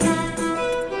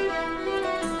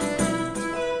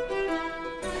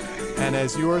And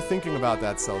as you are thinking about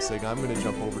that, Selsig, I'm going to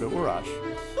jump over to Urash.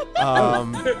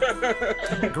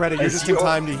 Greta, you're just in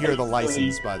time to hear the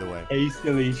license, by the way.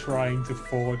 Hastily trying to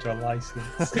forge a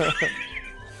license.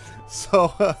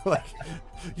 So,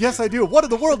 yes, I do. What in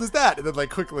the world is that? And then,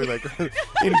 quickly,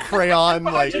 in crayon,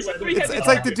 it's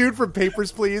like the dude from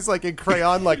Papers, Please, in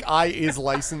crayon, I is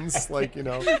license, I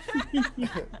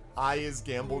is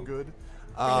gamble good.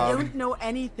 I don't know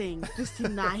anything. Just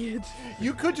deny it.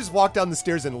 You could just walk down the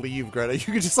stairs and leave, Greta.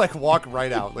 You could just walk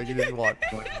right out, you didn't want.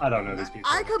 I don't know these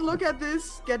people. I could look at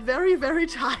this, get very, very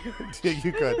tired. Yeah,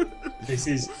 you could. This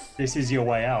is your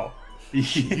way out.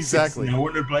 Exactly. No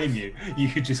one would blame you. You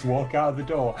could just walk out of the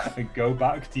door and go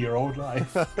back to your old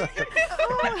life. Oh,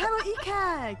 hello,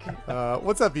 Ekag.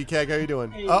 What's up, Ekag? How you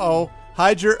doing? Uh-oh.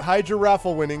 Hide your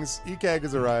raffle winnings. Ekag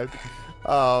has arrived.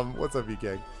 What's up,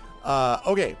 Ekag?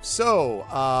 Okay, so,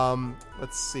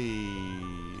 let's see.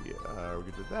 We're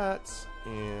good with that,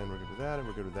 and we're good with that, and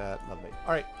we're good with that. Lovely.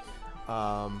 All right.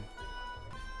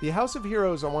 The House of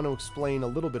Heroes I want to explain a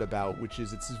little bit about, which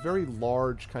is it's this very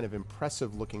large, kind of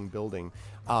impressive-looking building,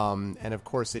 and of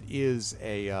course it is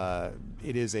a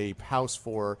house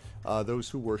for those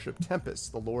who worship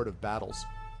Tempest, the Lord of Battles.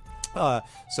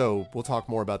 So we'll talk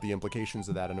more about the implications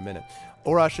of that in a minute.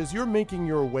 Urash, as you're making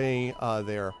your way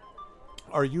there,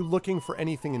 are you looking for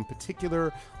anything in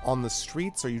particular on the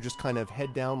streets? Are you just kind of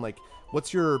head down?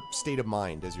 What's your state of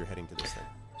mind as you're heading to this thing?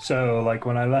 So,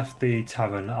 when I left the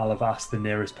tavern, I'll have asked the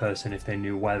nearest person if they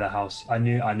knew where the house. I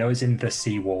know it's in the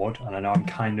Sea Ward, and I know I'm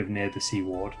kind of near the Sea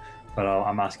Ward, but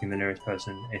I'm asking the nearest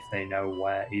person if they know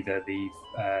where either the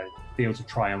Fields of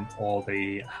Triumph or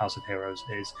the House of Heroes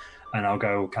is, and I'll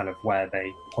go kind of where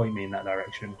they point me in that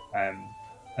direction.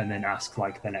 And then ask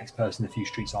the next person a few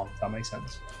streets on, if that makes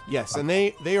sense. Yes, and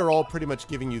they are all pretty much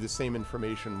giving you the same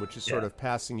information, which is sort of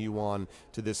passing you on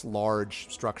to this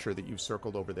large structure that you've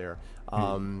circled over there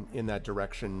in that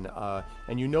direction.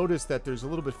 And you notice that there's a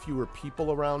little bit fewer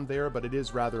people around there, but it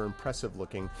is rather impressive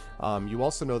looking. You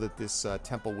also know that this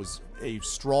temple was a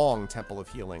strong temple of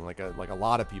healing, like a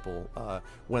lot of people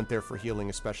went there for healing,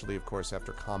 especially, of course,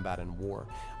 after combat and war.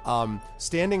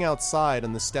 Standing outside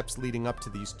on the steps leading up to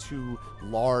these two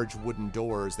large wooden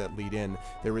doors that lead in,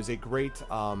 there is a great,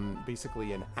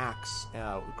 basically an axe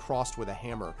crossed with a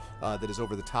hammer that is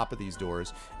over the top of these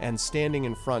doors. And standing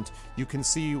in front, you can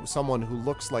see someone who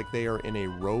looks like they are in a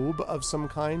robe of some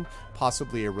kind,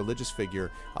 possibly a religious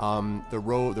figure.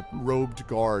 The robed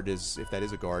guard, if that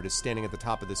is a guard, is standing at the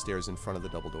top of the stairs in front of the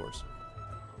double doors.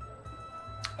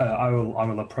 I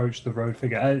will approach the road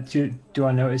figure. Do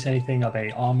I notice anything? Are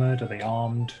they armored? Are they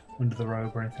armed under the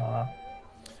robe or anything like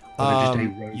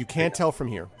that? You can't tell from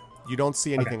here. You don't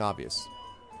see anything obvious.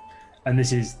 And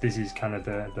this is kind of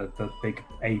the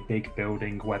big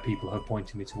building where people have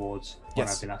pointed me towards when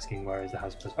I've been asking where is the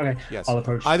house. Okay, yes. I'll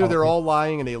approach. Either they're all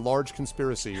lying in a large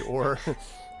conspiracy, or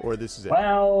this is it.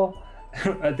 Well,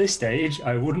 at this stage,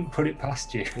 I wouldn't put it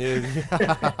past you.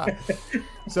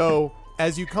 So,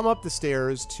 as you come up the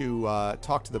stairs to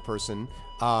talk to the person,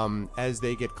 as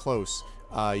they get close,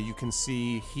 you can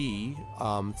see he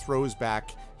throws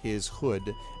back his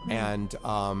hood, and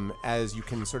as you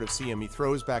can sort of see him, he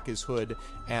throws back his hood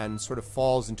and sort of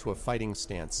falls into a fighting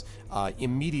stance.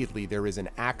 Immediately, there is an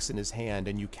axe in his hand,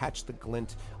 and you catch the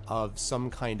glint of some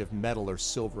kind of metal or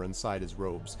silver inside his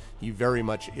robes. He very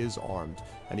much is armed,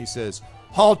 and he says,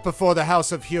 "Halt before the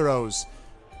House of Heroes!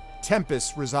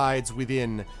 Tempest resides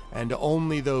within, and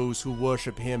only those who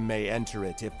worship him may enter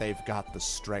it if they've got the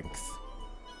strength."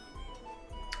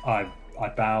 I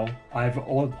bow. I've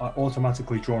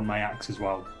automatically drawn my axe as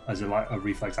well as a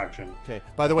reflex action. Okay.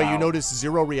 By the way, you notice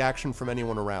zero reaction from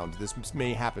anyone around. This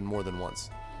may happen more than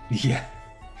once. Yeah.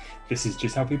 This is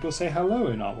just how people say hello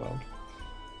in our world.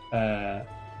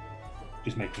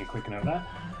 Just making a quick note there.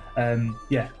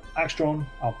 Yeah, axe drawn.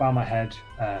 I'll bow my head.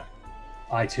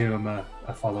 I too am a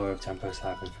follower of Tempest.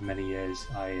 I've been for many years.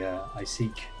 I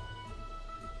seek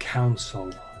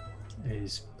counsel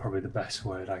is probably the best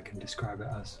word I can describe it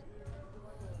as.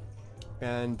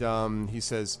 And he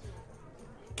says,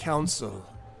 Counsel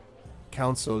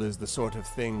is the sort of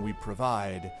thing we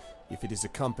provide if it is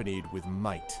accompanied with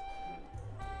might.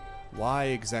 Why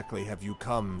exactly have you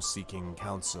come seeking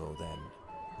counsel, then?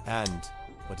 And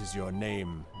what is your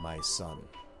name, my son?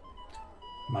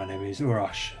 My name is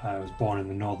Urash. I was born in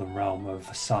the northern realm of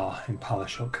Vassar in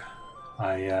Palashuk.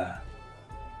 I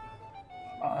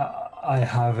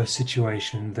have a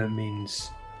situation that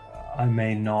means I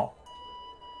may not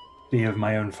be of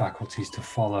my own faculties to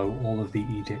follow all of the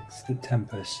edicts that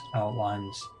Tempest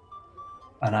outlines,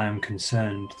 and I am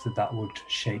concerned that would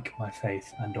shake my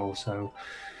faith and also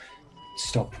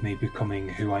stop me becoming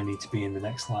who I need to be in the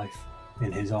next life.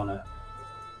 in his honor.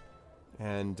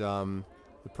 And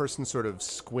the person sort of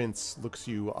squints, looks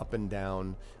you up and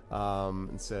down,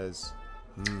 and says,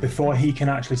 Before he can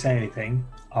actually say anything,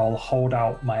 I'll hold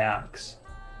out my axe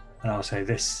and I'll say,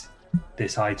 this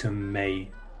item may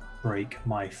break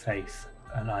my faith,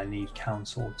 and I need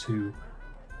counsel to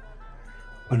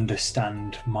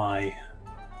understand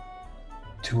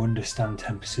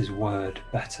Tempest's word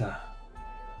better.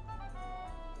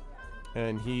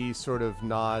 And he sort of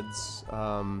nods.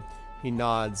 He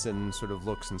nods and sort of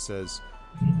looks and says,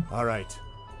 all right,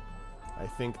 I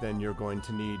think then you're going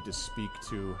to need to speak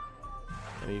to...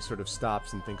 And he sort of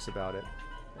stops and thinks about it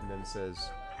and then says,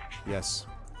 yes,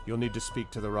 you'll need to speak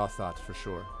to the Rothat for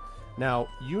sure. Now,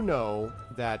 you know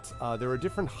that there are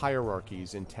different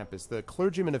hierarchies in Tempest. The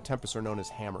clergymen of Tempest are known as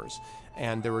hammers,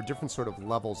 and there are different sort of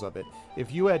levels of it.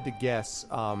 If you had to guess,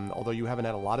 although you haven't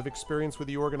had a lot of experience with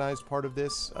the organized part of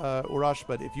this, Urash,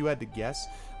 but if you had to guess,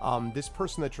 this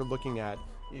person that you're looking at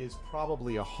is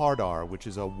probably a Hardar, which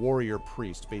is a warrior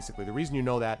priest, basically. The reason you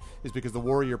know that is because the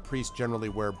warrior priests generally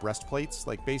wear breastplates.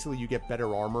 Like, basically, you get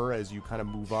better armor as you kind of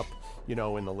move up, in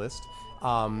the list.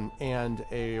 And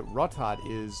a Rothat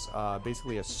is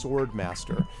basically a sword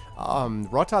master.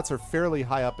 Rotats are fairly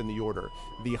high up in the order.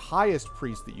 The highest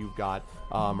priests that you've got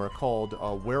are called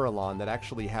Werelon, that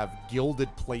actually have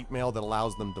gilded plate mail that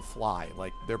allows them to fly.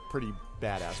 Like, they're pretty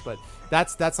badass. But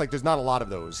that's like, there's not a lot of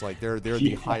those. Like, they're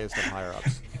the highest of higher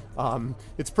ups.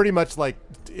 It's pretty much like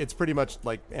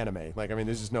anime. Like, I mean,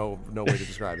 there's just no way to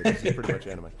describe it. It's just pretty much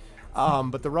anime.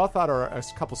 But the Rothat are a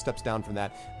couple steps down from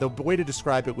that. The way to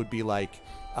describe it would be like,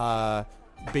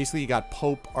 basically you got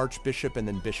Pope, Archbishop, and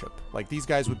then Bishop. Like, these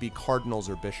guys would be cardinals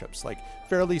or bishops. Like,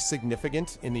 fairly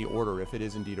significant in the order if it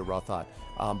is indeed a Rothat,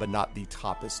 but not the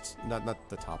toppest. Not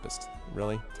the toppest.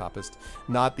 Really? Toppest?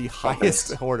 Not the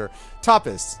highest order.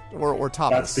 Toppest or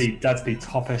toppest. That's the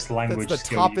toppest language. That's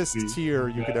the toppest tier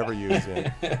you could ever use.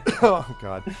 Yeah. Oh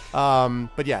God.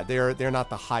 But yeah, they're not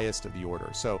the highest of the order.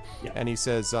 So, yeah. And he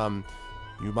says,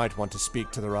 you might want to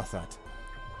speak to the Rothat.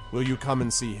 Will you come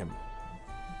and see him?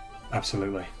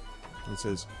 Absolutely. He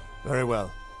says, very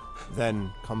well.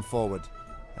 Then come forward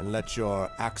and let your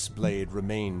axe blade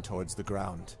remain towards the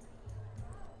ground.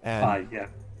 And I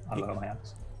lower my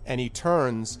axe. And he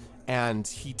turns and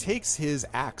he takes his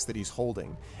axe that he's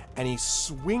holding and he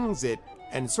swings it,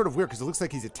 and it's sort of weird because it looks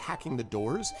like he's attacking the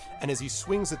doors, and as he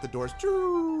swings at the doors,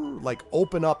 like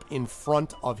open up in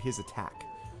front of his attack,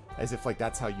 as if like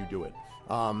that's how you do it.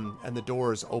 And the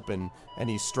doors open and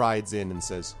he strides in and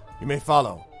says, you may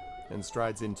follow, and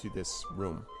strides into this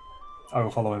room. I will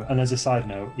follow him. And as a side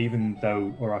note, even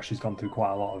though Urash has gone through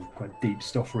quite a lot of quite deep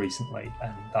stuff recently,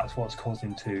 and that's what's caused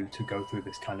him to go through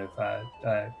this kind of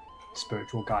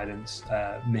spiritual guidance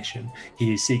mission,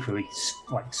 he is secretly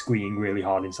like squealing really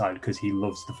hard inside because he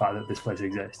loves the fact that this place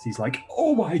exists. He's like,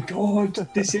 oh my god,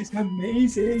 this is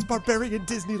amazing. It's barbarian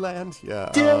Disneyland.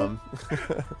 Yeah.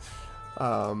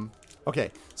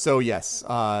 Okay, so yes,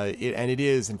 it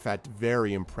is, in fact,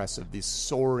 very impressive, these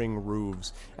soaring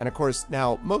roofs. And of course,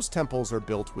 now, most temples are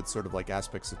built with sort of like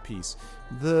aspects of peace.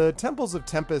 The temples of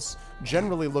Tempest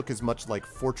generally look as much like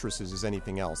fortresses as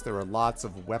anything else. There are lots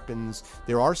of weapons.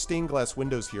 There are stained glass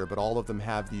windows here, but all of them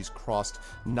have these crossed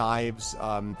knives.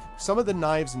 Some of the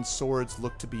knives and swords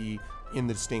look to be in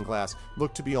the stained glass,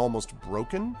 look to be almost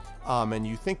broken, and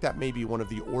you think that maybe one of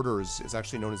the orders is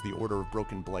actually known as the Order of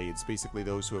Broken Blades, basically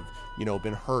those who have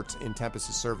been hurt in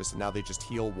Tempest's service and now they just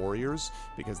heal warriors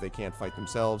because they can't fight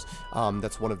themselves.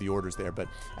 That's one of the orders there. But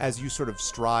as you sort of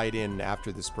stride in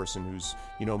after this person who's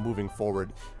moving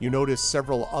forward, you notice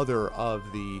several other of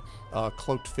the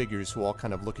cloaked figures who all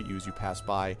kind of look at you as you pass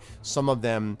by. Some of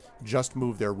them just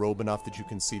move their robe enough that you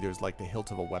can see there's like the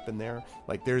hilt of a weapon there.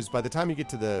 Like, there's, by the time you get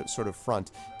to the sort of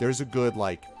front, there's a good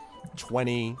like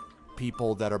 20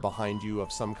 people that are behind you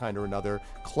of some kind or another,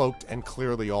 cloaked and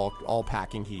clearly all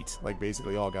packing heat, like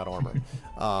basically all got armor.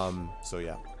 So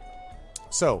yeah.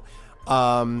 So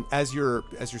as you're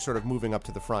sort of moving up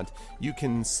to the front, you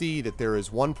can see that there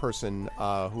is one person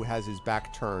who has his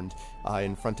back turned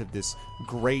in front of this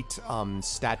great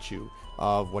statue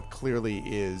of what clearly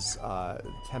is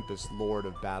Tempest, Lord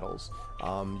of Battles.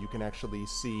 You can actually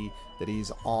see that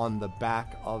he's on the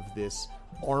back of this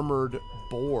armored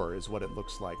boar, is what it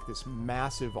looks like, this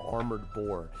massive armored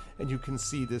boar. And you can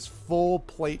see this full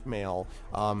plate mail,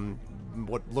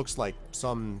 what looks like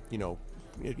some,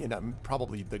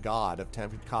 probably the god of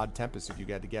God Tempest, if you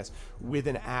had to guess, with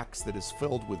an axe that is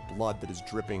filled with blood that is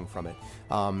dripping from it.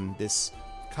 This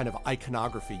kind of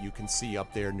iconography you can see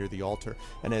up there near the altar,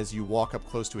 and as you walk up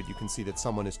close to it, you can see that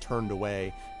someone is turned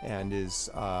away and is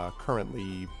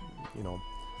currently,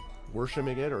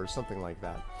 worshiping it or something like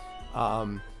that.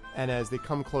 And as they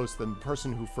come close, the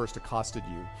person who first accosted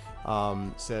you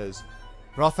says,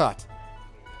 "Rothat,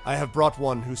 I have brought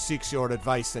one who seeks your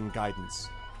advice and guidance."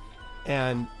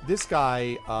 And this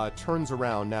guy turns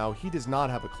around. Now, he does not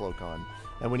have a cloak on.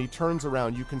 And when he turns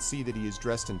around, you can see that he is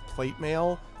dressed in plate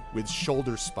mail with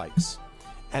shoulder spikes.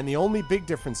 And the only big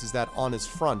difference is that on his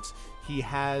front, he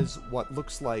has what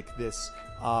looks like this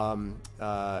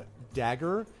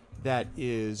dagger that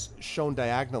is shown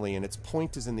diagonally, and its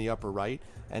point is in the upper right,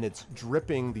 and it's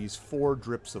dripping these 4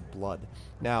 drips of blood.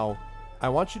 Now, I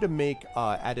want you to make,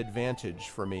 at advantage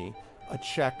for me,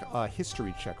 a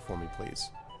history check for me, please.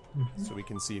 Mm-hmm. So we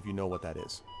can see if you know what that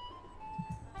is.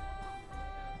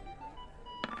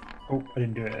 Oh, I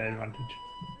didn't do it at advantage.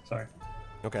 Sorry.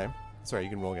 Okay. Sorry, you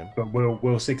can roll again. But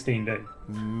will 16 do?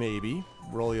 Maybe.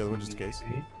 Roll the other one just in case.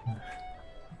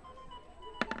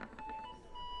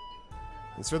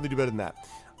 And certainly do better than that.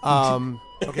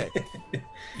 Okay.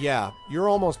 Yeah, you're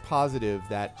almost positive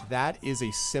that is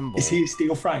a symbol. Is he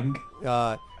Steel Frank?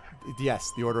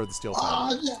 Yes, the Order of the Steel Frank.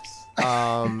 Ah, yes.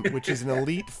 Which is an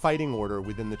elite fighting order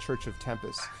within the Church of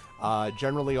Tempest.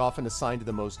 Generally often assigned to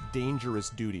the most dangerous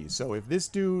duties. So if this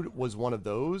dude was one of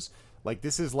those, like,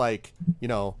 this is like,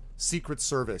 Secret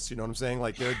Service, you know what I'm saying?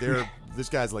 Like, they're this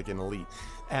guy's like an elite.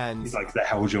 And he's like the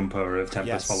hell jumper of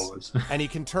Tempest followers. And he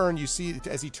can turn, you see,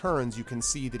 as he turns, you can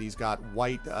see that he's got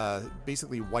white,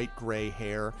 basically white-gray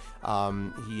hair.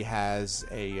 He has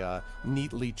a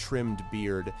neatly trimmed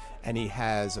beard, and he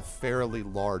has a fairly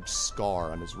large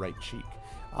scar on his right cheek.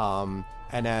 And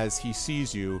as he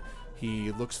sees you,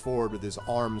 he looks forward with his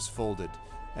arms folded,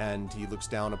 and he looks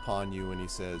down upon you, and he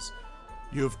says,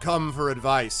 "You've come for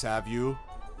advice, have you?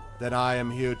 Then I am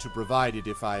here to provide it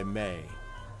if I may.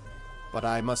 But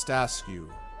I must ask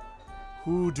you,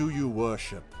 who do you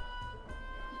worship?"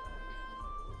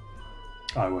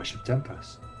 I worship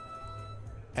Tempest.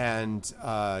 And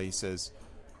he says,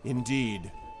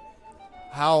 "Indeed.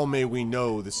 How may we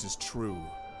know this is true?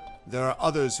 There are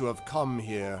others who have come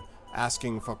here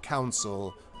asking for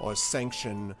counsel or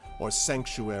sanction or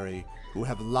sanctuary who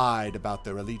have lied about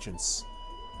their allegiance.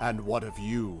 And what of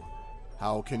you?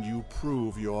 How can you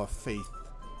prove your faith?"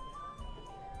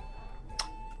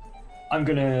 I'm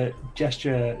going to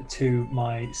gesture to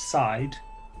my side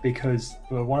because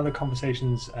one of the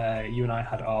conversations you and I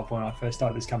had, Arv, when I first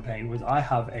started this campaign was I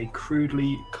have a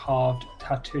crudely carved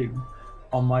tattoo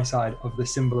on my side of the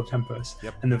symbol of Tempest.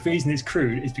 Yep. And the reason it's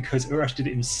crude is because Urash did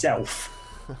it himself.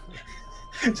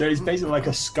 So it's basically like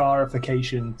a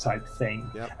scarification type thing.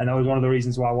 Yep. And that was one of the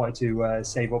reasons why I wanted to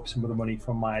save up some of the money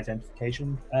from my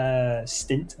identification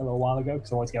stint a little while ago,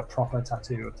 because I wanted to get a proper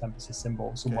tattoo of Tempest's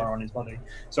symbol somewhere on his body.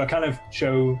 So I kind of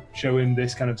show him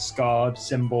this kind of scarred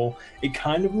symbol. It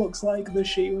kind of looks like the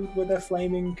shield with a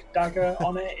flaming dagger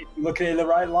on it. If you look at it in the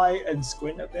right light and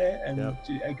squint a bit and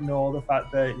ignore the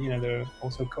fact that, there are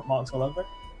also cut marks all over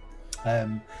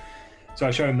it. So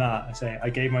I show him that. I say,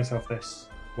 I gave myself this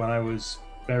when I was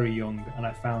very young, and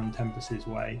I found Tempest's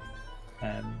way,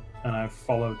 and I've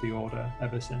followed the order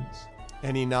ever since.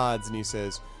 And he nods and he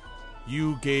says,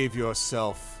 "You gave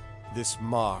yourself this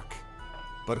mark,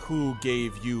 but who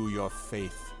gave you your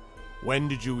faith? When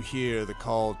did you hear the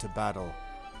call to battle?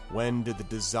 When did the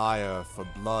desire for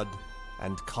blood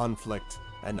and conflict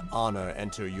and honor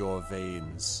enter your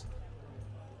veins?"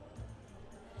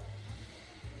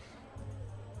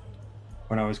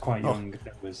 When I was quite young,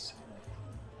 that was...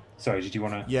 Sorry, did you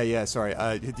want to... Yeah, sorry.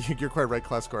 You're quite right,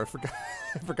 Classicore.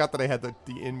 I forgot that I had the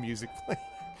in music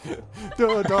playing.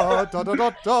 Da, da, da, da,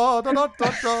 da, da, da,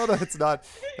 da, da.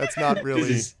 That's not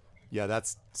really... Yeah,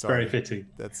 that's... Sorry. Very fitting.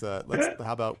 That's, how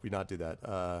about we not do that?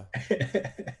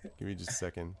 Give me just a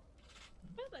second.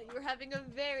 I thought you were having a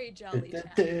very jolly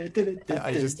chat.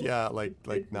 I just,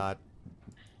 like not...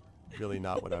 Really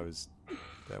not what I was...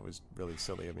 That was really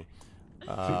silly of me.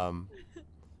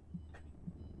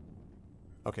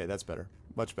 Okay, that's better.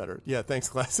 Much better. Yeah, thanks,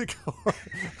 Classic.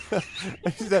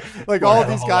 Like, all of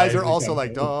these guys are also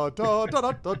like, da, da, da,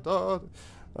 da, da, da.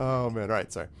 Oh, man. All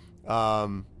right, sorry.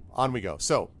 On we go.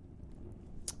 So,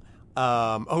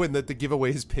 and the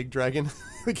giveaway is pig dragon.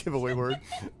 The giveaway word.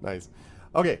 Nice.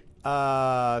 Okay,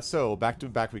 so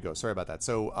back we go. Sorry about that.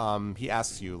 So, he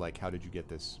asks you, like, how did you get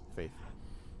this faith?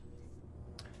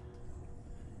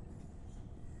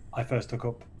 I first took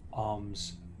up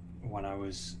arms when I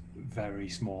was very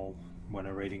small, when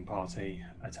a raiding party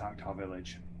attacked our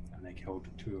village and they killed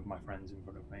 2 of my friends in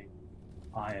front of me.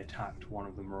 I attacked one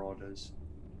of the marauders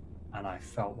and I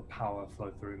felt the power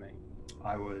flow through me.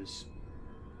 I was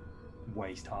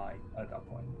waist high at that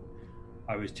point.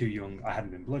 I was too young. I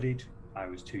hadn't been bloodied. I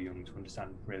was too young to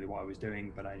understand really what I was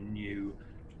doing, but I knew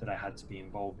that I had to be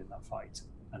involved in that fight.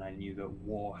 and I knew that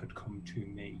war had come to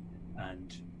me,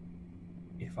 and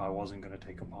if I wasn't going to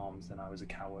take up arms, then I was a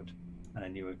coward, and I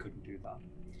knew I couldn't do that.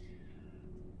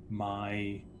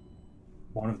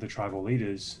 One of the tribal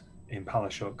leaders in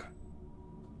Palashuk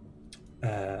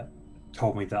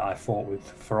told me that I fought with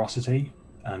ferocity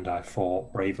and I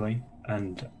fought bravely,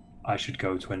 and I should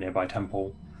go to a nearby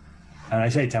temple. And I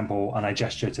say temple, and I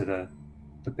gesture to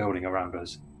the building around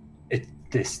us.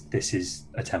 This is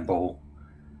a temple.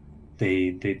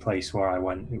 The place where I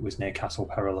went, it was near Castle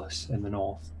Perilous in the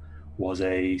north, was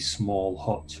a small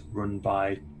hut run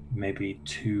by maybe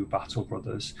 2 battle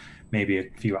brothers, maybe a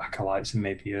few acolytes, and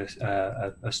maybe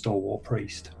a stalwart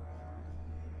priest.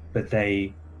 But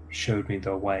they showed me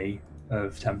the way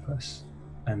of Tempus,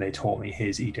 and they taught me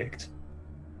his edict,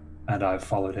 and I've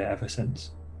followed it ever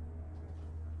since.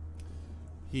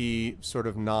 He sort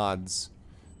of nods.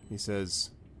 He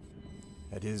says,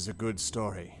 "It is a good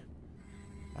story,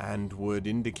 and would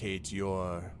indicate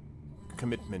your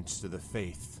commitment to the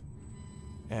faith."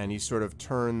 And he sort of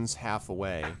turns half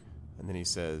away, and then he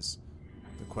says,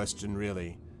 "The question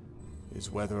really is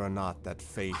whether or not that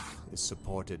faith is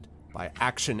supported by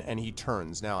action." And he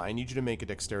turns. Now, I need you to make a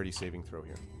dexterity saving throw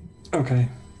here. Okay.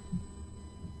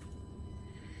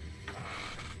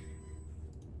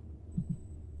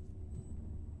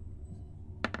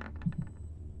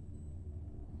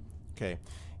 Okay.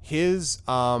 His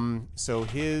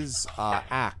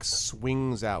axe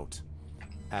swings out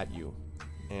at you,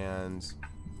 and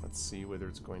let's see whether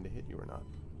it's going to hit you or not.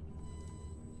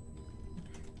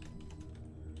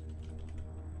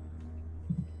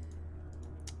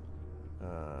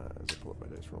 As I pull up my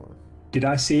dice roller. Did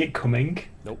I see it coming?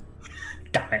 Nope.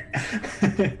 Damn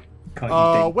it.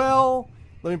 Well,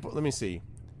 let me see.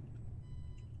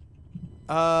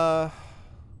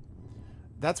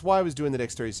 That's why I was doing the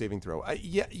dexterity saving throw.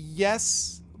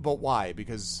 Yes, but why?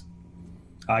 Because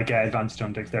I get advantage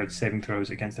on dexterity saving throws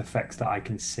against effects that I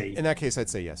can see. In that case, I'd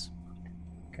say yes.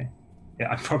 Okay. Yeah,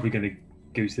 I'm probably going to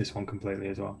goose this one completely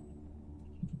as well.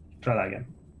 Try that again.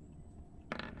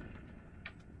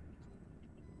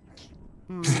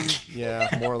 Yeah,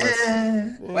 more or less.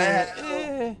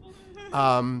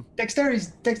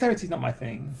 Dexterity's not my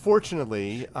thing.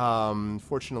 Fortunately,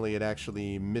 it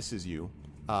actually misses you.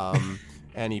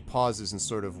 And he pauses and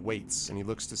sort of waits, and he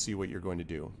looks to see what you're going to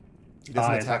do. He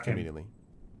doesn't attack immediately.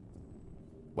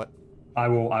 What? I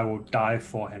will dive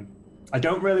for him. I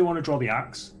don't really want to draw the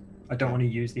axe. I don't want to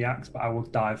use the axe, but I will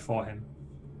dive for him,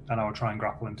 and I will try and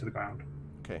grapple him to the ground.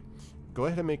 Okay. Go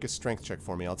ahead and make a strength check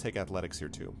for me. I'll take athletics here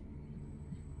too.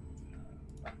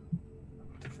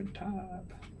 Different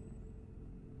tab.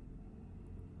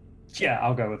 Yeah,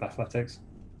 I'll go with athletics.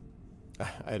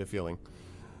 I had a feeling.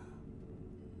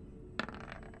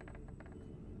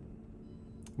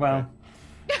 Well,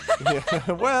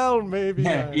 yeah, well, maybe.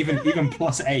 Yeah, even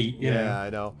 +8. Yeah, I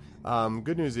know.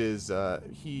 Good news is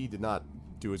he did not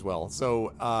do as well.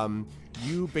 So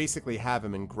you basically have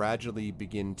him and gradually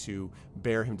begin to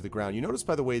bear him to the ground. You notice,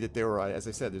 by the way, that there are, as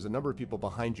I said, there's a number of people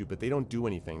behind you, but they don't do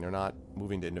anything. They're not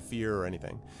moving to interfere or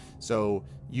anything. So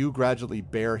you gradually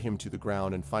bear him to the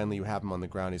ground, and finally you have him on the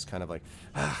ground. He's kind of like,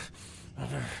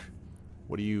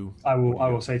 what do you? I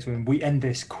will say to him, we end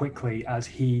this quickly as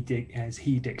he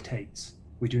dictates.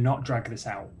 We do not drag this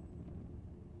out.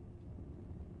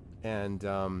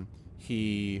 And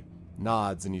he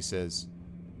nods and he says,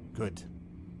 "Good,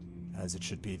 as it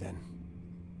should be then."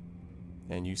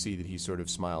 And you see that he sort of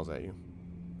smiles at you.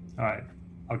 All right,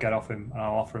 I'll get off him and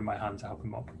I'll offer him my hand to help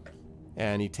him up.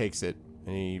 And he takes it,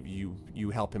 and you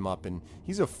help him up, and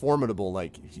he's a formidable,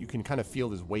 like, you can kind of feel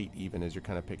his weight even as you're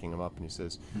kind of picking him up, and he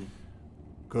says,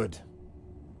 "Good.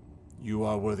 You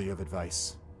are worthy of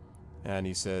advice." And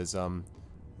he says,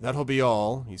 "That'll be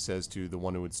all," he says to the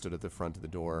one who had stood at the front of the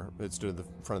door. It stood at the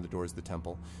front of the doors of the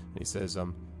temple. And he says,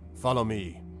 "Follow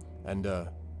me." And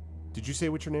did you say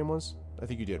what your name was? I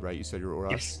think you did, right? You said you're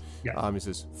Urash? Yes. Yeah. He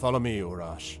says, "Follow me,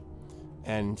 Urash."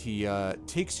 And he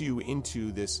takes you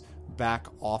into this back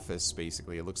office,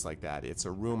 basically. It looks like that. It's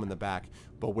a room in the back,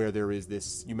 but where there is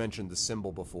this, you mentioned the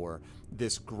symbol before,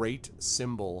 this great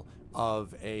symbol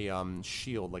of a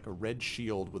shield, like a red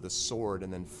shield with a sword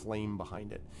and then flame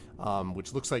behind it,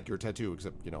 which looks like your tattoo,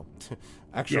 except,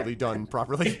 actually done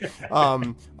properly,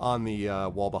 on the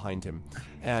wall behind him.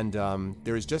 And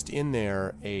there is just in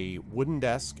there a wooden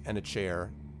desk and a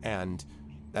chair, and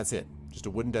that's it. Just a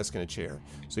wooden desk and a chair.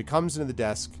 So he comes into the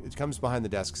desk, it comes behind the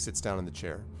desk, sits down in the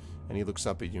chair, and he looks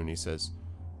up at you and he says,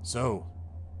 "So,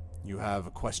 you have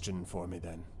a question for me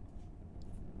then?"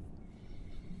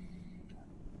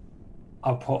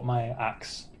 I'll put my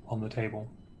axe on the table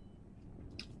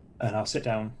and I'll sit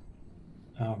down.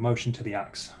 I'll motion to the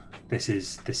axe this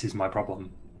is my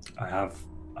problem.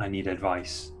 I need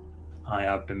advice. I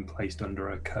have been placed under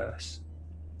a curse,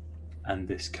 and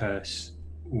this curse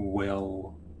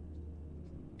will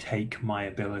take my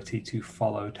ability to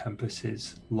follow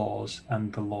Tempest's laws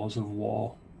and the laws of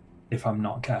war if I'm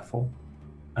not careful.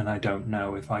 And I don't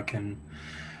know if I can.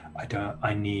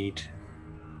 I need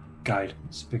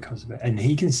guidance because of it. And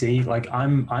he can see, like,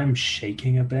 I'm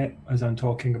shaking a bit as I'm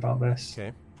talking about this.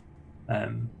 Okay.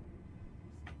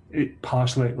 It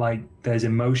partially, like, there's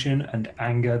emotion and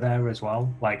anger there as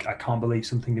well. Like, I can't believe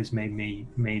something has put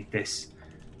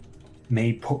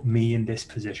me in this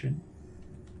position.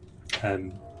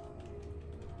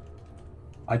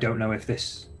 I don't know if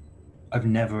I've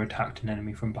never attacked an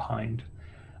enemy from behind,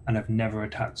 and I've never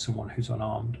attacked someone who's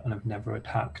unarmed, and I've never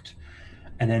attacked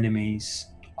an enemy's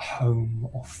home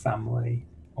or family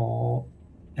or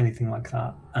anything like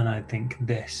that. And I think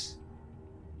this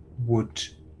would,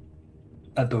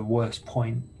 at the worst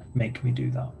point, make me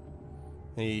do that.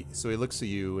 So he looks at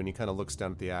you, and he kind of looks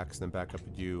down at the axe, and then back up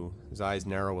at you. His eyes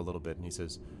narrow a little bit, and he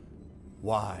says,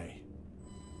 "Why?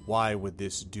 Why would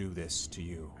this do this to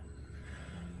you?"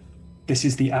 This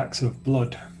is the axe of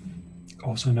blood,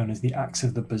 also known as the axe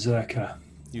of the berserker.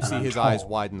 You see his eyes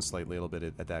widen slightly a little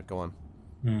bit at that. Go on.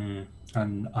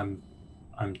 And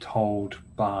I'm told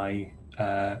by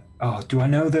do I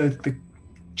know the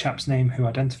chap's name who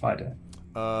identified it?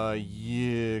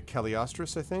 Yeah,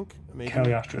 Cagliostros, I think. Maybe.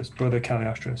 Cagliostros, brother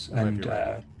Cagliostros, and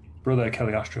brother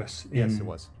Cagliostros yes, it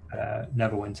was.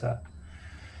 Neverwinter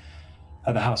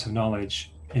at the House of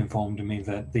Knowledge informed me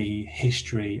that the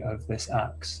history of this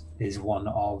axe is one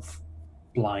of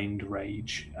blind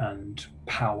rage and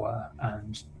power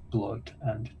and blood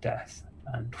and death.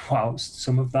 And whilst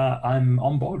some of that I'm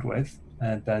on board with,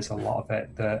 there's a lot of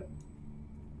it that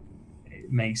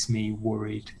it makes me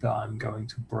worried that I'm going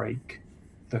to break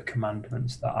the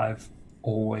commandments that I've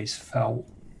always felt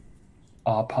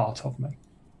are part of me.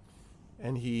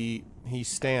 And he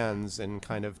stands and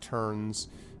kind of turns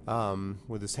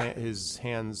with his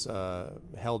hands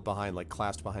held behind, like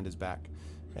clasped behind his back,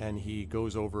 and he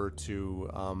goes over to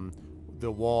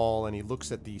the wall, and he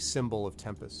looks at the symbol of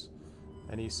Tempest,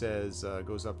 and he says,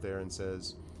 goes up there and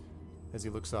says, as he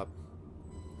looks up,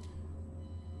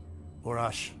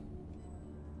 "Urash,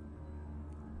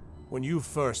 when you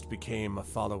first became a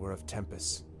follower of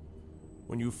Tempest,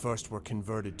 when you first were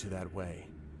converted to that way,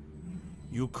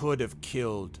 you could have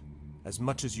killed as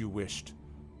much as you wished,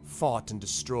 fought and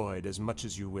destroyed as much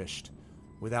as you wished,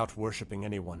 without worshipping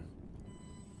anyone.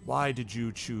 Why did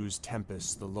you choose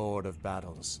Tempest, the Lord of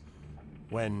Battles,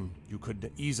 when you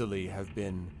could easily have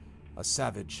been a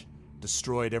savage,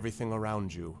 destroyed everything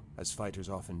around you, as fighters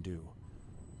often do?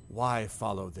 Why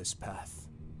follow this path?"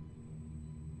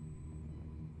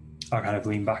 I kind of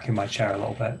lean back in my chair a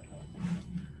little bit.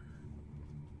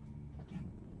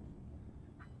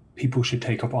 People should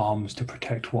take up arms to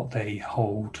protect what they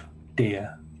hold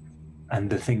dear. And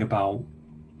the thing about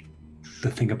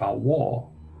war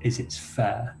is it's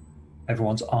fair.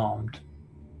 Everyone's armed,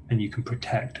 and you can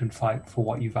protect and fight for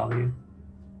what you value.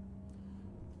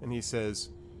 And he says,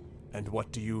 "And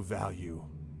what do you value?"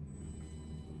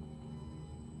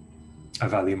 I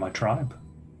value my tribe.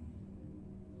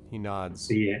 He nods.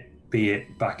 Be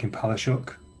it back in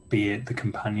Palashuk, be it the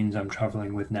companions I'm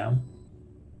traveling with now.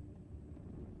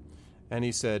 And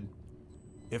he said,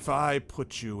 "If I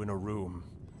put you in a room,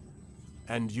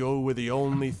 and you were the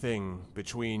only thing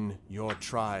between your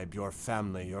tribe, your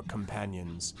family, your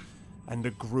companions, and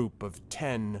a group of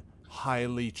 10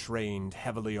 highly trained,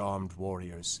 heavily armed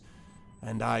warriors,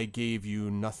 and I gave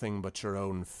you nothing but your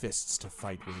own fists to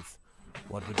fight with,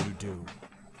 what would you do?"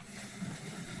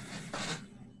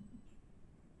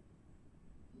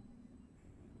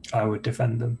 I would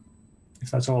defend them,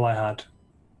 if that's all I had.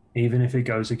 Even if it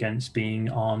goes against being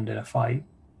armed in a fight.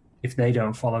 If they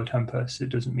don't follow Tempest, it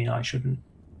doesn't mean I shouldn't.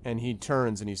 And he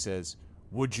turns and he says,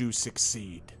 "Would you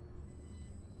succeed?"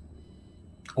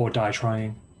 Or die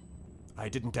trying. I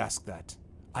didn't ask that.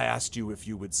 I asked you if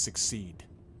you would succeed.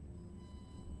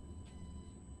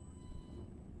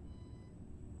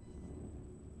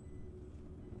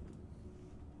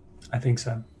 I think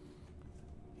so.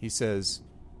 He says,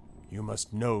 "You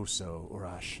must know so,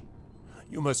 Urash.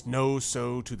 You must know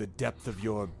so to the depth of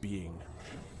your being.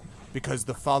 Because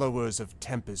the followers of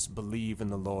Tempest believe in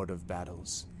the Lord of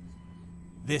Battles.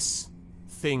 This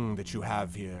thing that you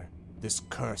have here, this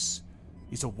curse,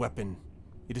 is a weapon.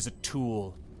 It is a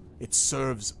tool. It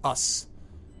serves us,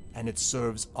 and it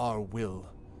serves our will.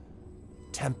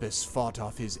 Tempest fought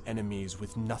off his enemies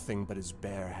with nothing but his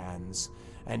bare hands,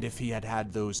 and if he had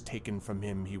had those taken from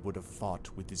him, he would have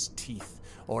fought with his teeth,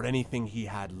 or anything he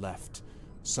had left.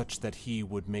 such that he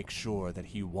would make sure that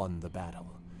he won the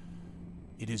battle.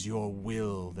 It is your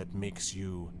will that makes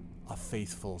you a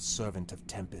faithful servant of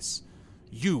Tempest.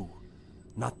 You,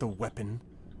 not the weapon.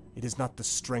 It is not the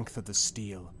strength of the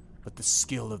steel, but the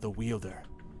skill of the wielder,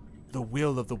 the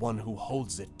will of the one who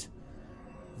holds it.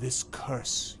 This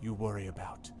curse you worry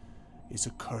about is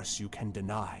a curse you can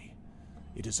deny.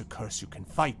 It is a curse you can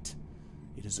fight.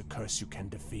 It is a curse you can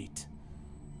defeat.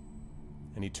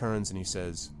 And he turns and he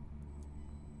says,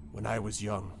 when I was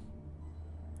young,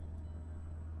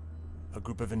 a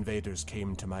group of invaders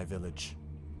came to my village.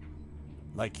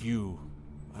 Like you,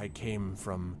 I came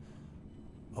from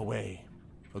away,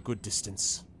 a good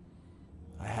distance.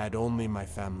 I had only my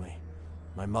family,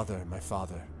 my mother, my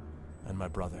father, and my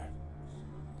brother.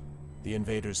 The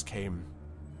invaders came.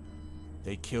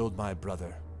 They killed my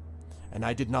brother, and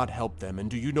I did not help them. And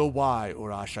do you know why,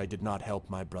 Urash, I did not help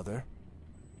my brother?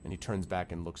 And he turns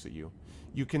back and looks at you.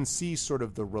 You can see sort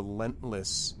of the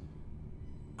relentless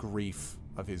grief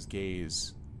of his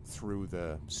gaze through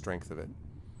the strength of it.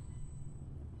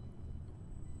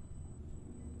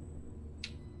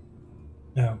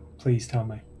 No, please tell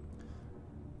me.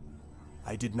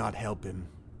 I did not help him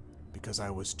because I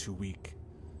was too weak,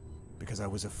 because I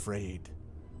was afraid,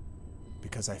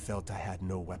 because I felt I had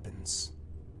no weapons.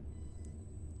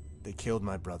 They killed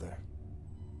my brother.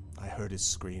 I heard his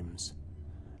screams,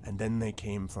 and then they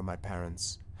came for my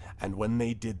parents. And when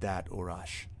they did that,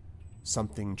 Urash,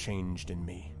 something changed in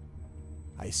me.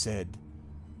 I said,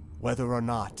 whether or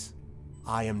not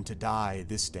I am to die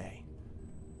this day,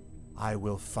 I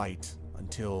will fight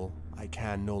until I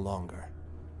can no longer.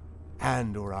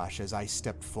 And, Urash, as I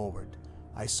stepped forward,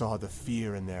 I saw the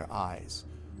fear in their eyes.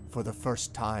 For the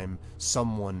first time,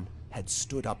 someone had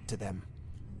stood up to them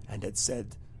and had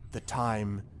said, the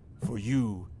time for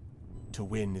you to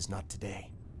win is not today.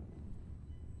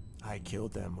 I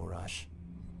killed them, Urash.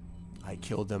 I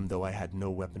killed them, though I had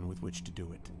no weapon with which to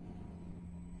do it.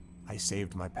 I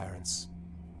saved my parents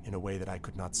in a way that I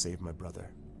could not save my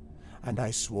brother. And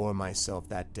I swore myself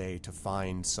that day to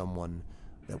find someone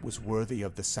that was worthy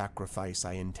of the sacrifice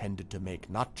I intended to make,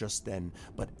 not just then,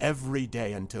 but every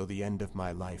day until the end of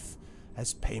my life,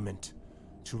 as payment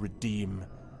to redeem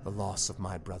the loss of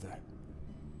my brother.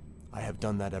 I have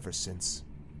done that ever since.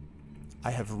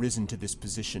 I have risen to this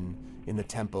position in the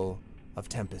Temple of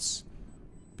Tempest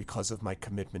because of my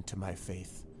commitment to my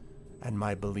faith and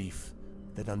my belief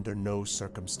that under no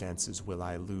circumstances will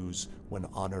I lose when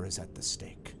honor is at the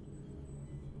stake.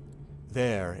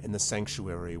 There, in the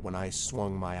sanctuary, when I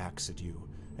swung my axe at you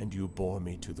and you bore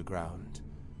me to the ground,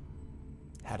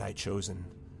 had I chosen,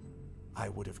 I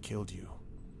would have killed you.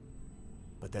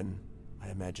 But then, I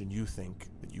imagine you think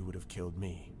that you would have killed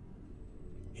me.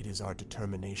 It is our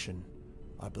determination,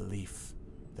 our belief,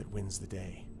 that wins the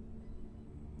day.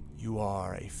 You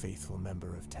are a faithful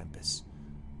member of Tempest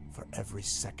for every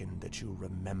second that you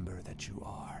remember that you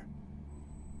are.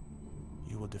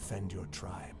 You will defend your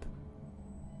tribe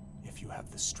if you have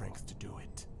the strength to do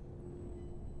it.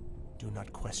 Do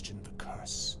not question the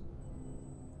curse.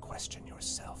 Question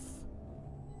yourself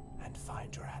and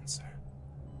find your answer.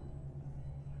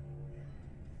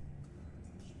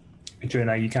 During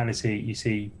that, you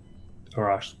see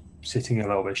Urash sitting a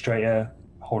little bit straighter,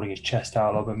 holding his chest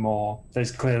out a little bit more.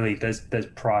 There's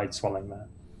pride swelling there.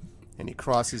 And he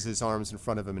crosses his arms in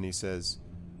front of him and he says,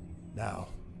 now,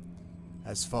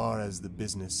 as far as the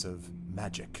business of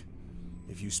magic,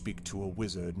 if you speak to a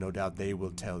wizard, no doubt they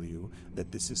will tell you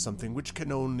that this is something which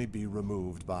can only be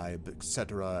removed by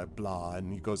etc. blah.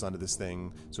 And he goes on to this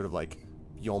thing, sort of like,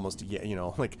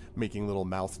 like making little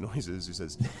mouth noises. He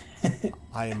says,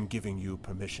 I am giving you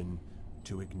permission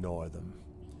to ignore them.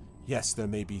 Yes, there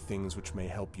may be things which may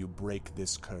help you break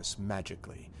this curse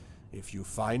magically. If you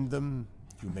find them,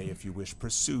 you may, if you wish,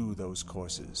 pursue those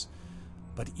courses.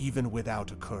 But even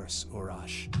without a curse,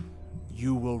 Urash,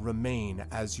 you will remain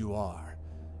as you are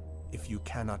if you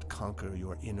cannot conquer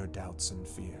your inner doubts and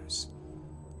fears.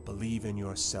 Believe in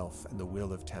yourself and the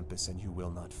will of Tempest, and you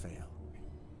will not fail.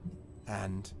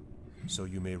 And so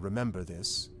you may remember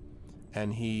this.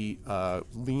 And he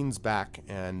leans back,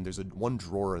 and there's one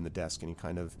drawer in the desk, and he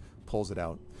kind of pulls it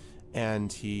out.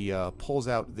 And he pulls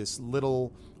out this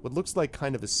little, what looks like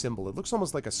kind of a symbol. It looks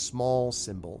almost like a small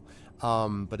symbol,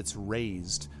 but it's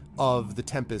raised, of the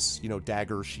Tempest,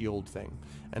 dagger shield thing.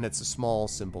 And it's a small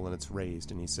symbol, and it's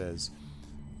raised. And he says,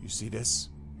 you see this?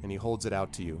 And he holds it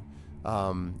out to you.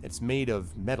 It's made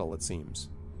of metal, it seems.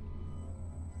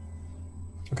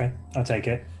 Okay, I'll take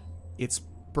it. It's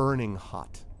burning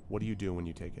hot. What do you do when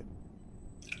you take it?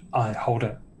 I hold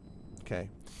it. Okay.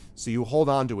 So you hold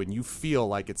on to it, and you feel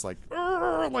like it's like,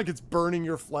 like it's burning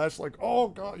your flesh, like, oh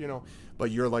God, you know.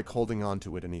 But you're like holding on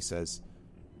to it, and he says,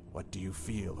 what do you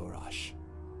feel, Urash?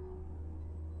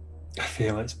 I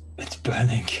feel it's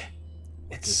burning.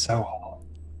 It's so hot.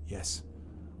 Yes.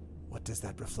 What does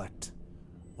that reflect?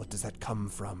 What does that come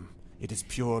from? It is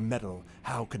pure metal.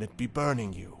 How can it be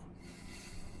burning you?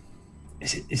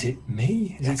 Is it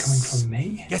me? Is it coming from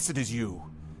me? Yes, it is you.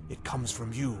 It comes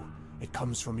from you. It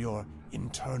comes from your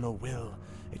internal will.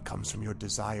 It comes from your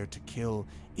desire to kill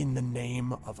in the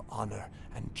name of honor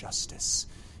and justice.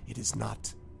 It is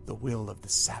not the will of the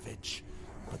savage,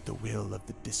 but the will of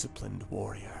the disciplined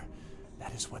warrior.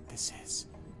 That is what this is.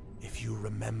 If you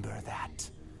remember that,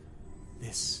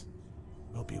 this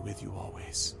will be with you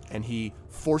always. And he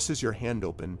forces your hand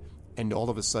open, and all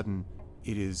of a sudden,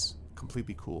 it is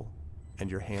completely cool, and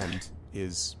your hand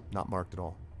is not marked at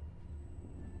all.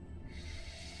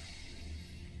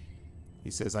 He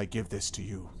says, I give this to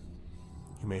you.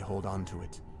 You may hold on to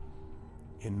it.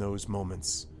 In those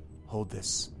moments, hold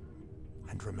this,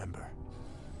 and remember,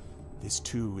 this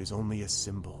too is only a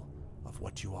symbol of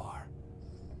what you are.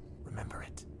 Remember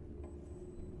it.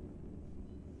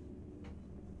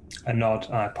 I nod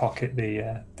and I pocket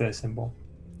the symbol.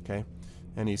 Okay.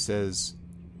 And he says,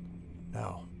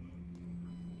 now,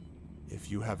 if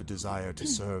you have a desire to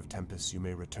serve Tempest, you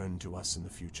may return to us in the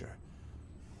future.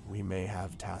 We may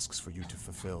have tasks for you to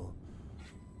fulfill,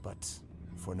 but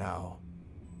for now,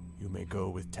 you may go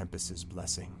with Tempest's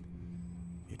blessing.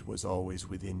 It was always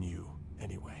within you,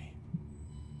 anyway.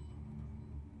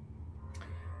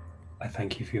 I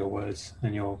thank you for your words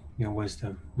and your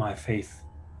wisdom. My faith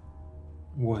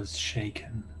was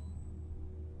shaken,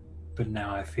 but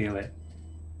now I feel it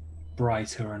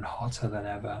brighter and hotter than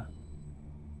ever.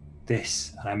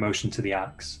 This, and I motion to the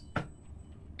axe,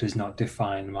 does not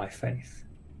define my faith.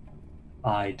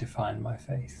 I define my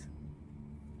faith.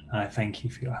 And I thank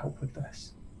you for your help with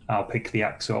this. I'll pick the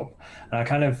axe up,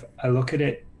 and I look at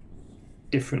it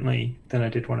differently than I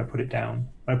did when I put it down.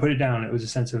 When I put it down, it was a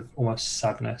sense of almost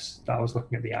sadness that I was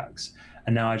looking at the axe,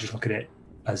 and now I just look at it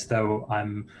as though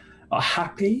I'm not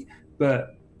happy,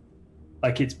 but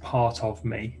like it's part of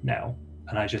me now,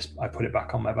 and I put it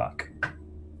back on my back.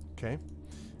 Okay.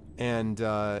 And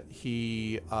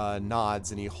he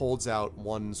nods, and he holds out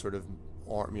one sort of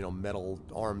metal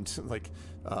armed, like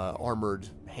armored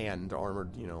hand,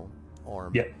 armored,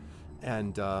 arm. Yep.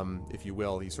 And if you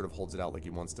will, he sort of holds it out like he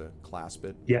wants to clasp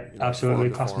it. Yeah, absolutely.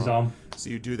 Clasp his arm. So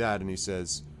you do that, and he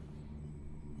says,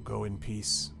 go in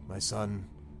peace, my son.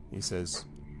 He says,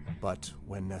 but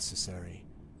when necessary,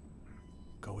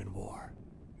 go in war.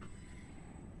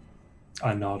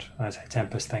 I nod. I say,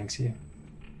 Tempest thanks you.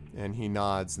 And he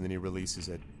nods, and then he releases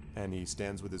it, and he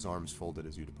stands with his arms folded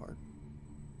as you depart.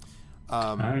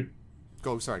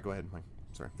 Go ahead, Mike.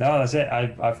 Sorry. No, that's it.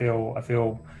 I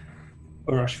feel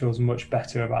Urash feels much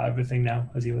better about everything now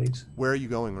as he leaves. Where are you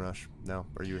going, Urash? Now,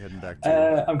 are you heading back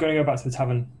to? I'm going to go back to the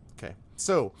tavern. Okay.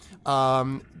 So,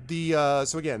 so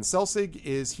again, Selsig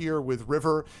is here with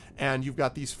River, and you've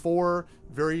got these 4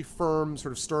 very firm,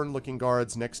 sort of stern-looking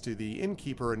guards next to the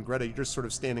innkeeper, and Greta, you're just sort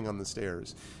of standing on the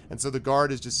stairs. And so the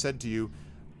guard has just said to you,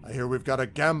 I hear we've got a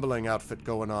gambling outfit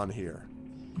going on here.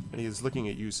 And he is looking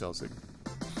at you, Selsig.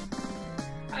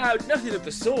 Nothing of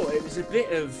the sort. It was a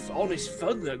bit of honest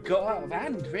fun that got out of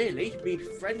hand, really. My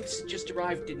friends just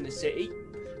arrived in the city,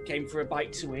 came for a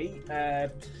bite to eat.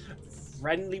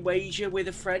 Friendly wager with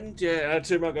a friend. I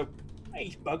turn around and go, hey,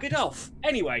 he's buggered off.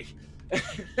 Anyway,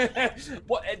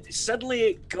 suddenly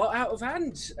it got out of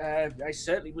hand. I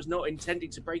certainly was not intending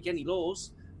to break any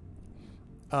laws.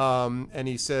 And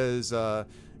he says,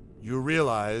 you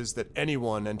realize that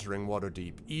anyone entering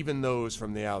Waterdeep, even those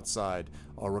from the outside,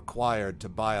 are required to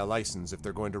buy a license if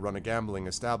they're going to run a gambling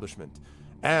establishment.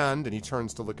 And he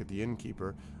turns to look at the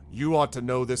innkeeper, you ought to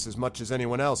know this as much as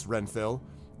anyone else, Renthil.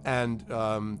 And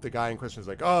the guy in question is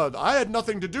like, oh, I had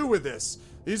nothing to do with this.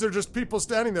 These are just people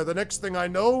standing there. The next thing I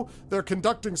know, they're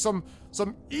conducting some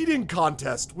eating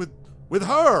contest with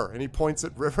her. And he points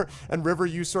at River. And River,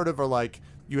 you sort of are like,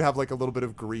 you have like a little bit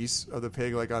of grease of the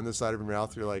pig like on the side of your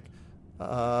mouth. You're like,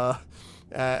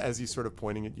 as he's sort of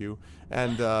pointing at you.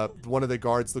 And one of the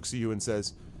guards looks at you and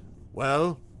says,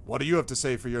 well, what do you have to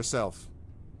say for yourself?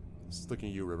 He's looking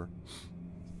at you, River.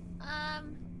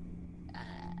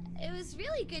 It was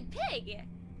really good pig.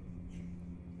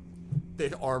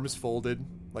 The arms folded,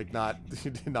 like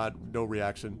no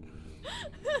reaction.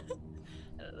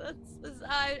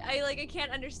 I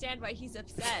can't understand why he's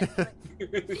upset.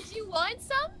 Did you want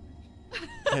some?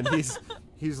 And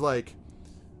he's like,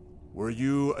 were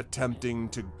you attempting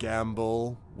to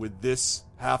gamble with this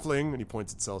halfling? And he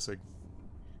points at Selsig.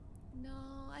 No,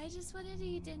 I just wanted to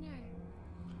eat dinner.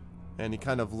 And he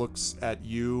kind of looks at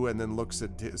you and then looks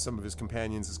at some of his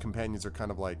companions. His companions are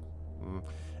kind of like...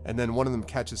 And then one of them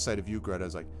catches sight of you, Greta.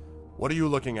 Is like, what are you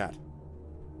looking at?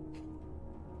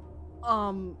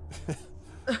 I'm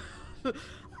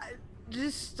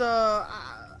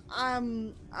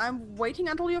waiting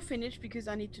until you're finished because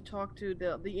I need to talk to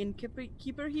the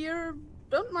innkeeper here.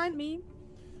 Don't mind me.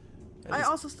 I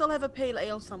also still have a pale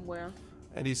ale somewhere.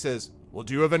 And he says, well,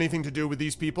 do you have anything to do with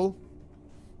these people?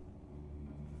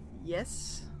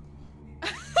 Yes.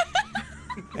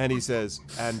 And he says,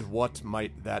 and what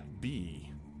might that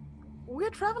be? We're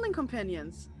traveling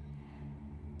companions.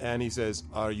 And he says,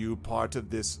 are you part of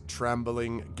this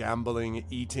trembling, gambling,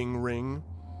 eating ring?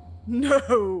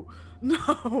 No,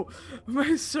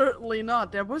 most certainly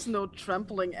not. There was no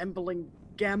trampling,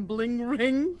 gambling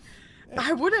ring.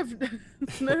 I would have...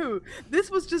 No,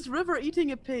 this was just River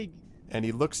eating a pig. And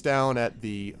he looks down at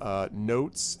the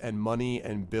notes and money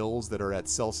and bills that are at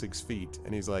Celsig's feet,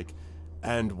 and he's like,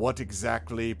 and what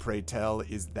exactly, pray tell,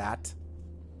 is that?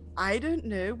 I don't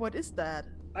know. What is that?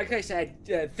 Like I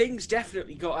said, things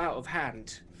definitely got out of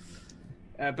hand.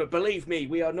 But believe me,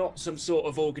 we are not some sort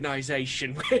of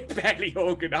organisation. We're barely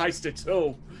organised at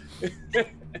all.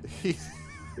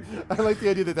 I like the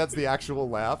idea that that's the actual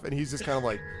laugh, and he's just kind of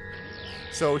like...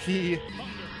 So he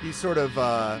sort of...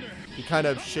 he kind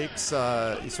of shakes...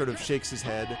 he sort of shakes his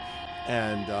head,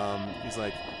 and he's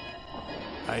like,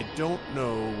 I don't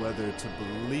know whether to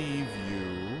believe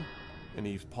you, and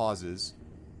he pauses,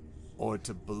 or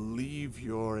to believe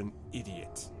you're an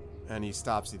idiot. And he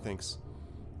stops, he thinks,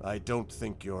 I don't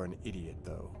think you're an idiot,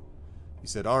 though. He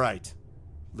said, all right,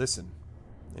 listen.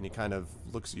 And he kind of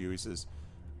looks at you, he says,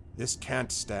 this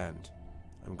can't stand.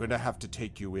 I'm going to have to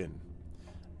take you in.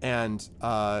 And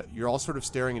you're all sort of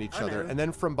staring at each other. And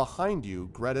then from behind you,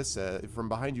 Greta,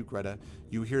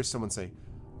 you hear someone say,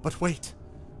 but wait,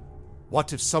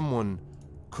 what if someone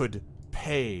could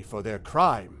pay for their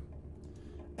crime?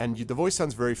 And the voice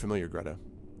sounds very familiar, Greta.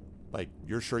 Like,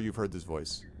 you're sure you've heard this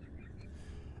voice.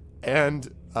 And,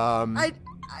 I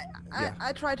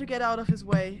try to get out of his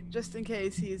way, just in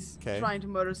case he's trying to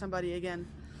murder somebody again.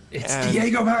 It's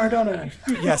Diego Maradona.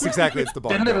 Yes, exactly. It's the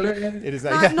bard. It is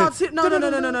that. No.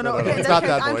 Okay, it's not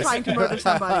that voice. I'm trying to murder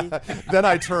somebody. Then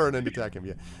I turn and attack him.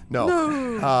 Yeah.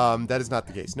 No. That is not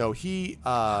the case. No. He.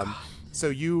 So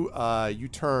you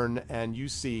turn and you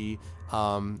see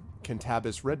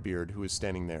Cantabus Redbeard, who is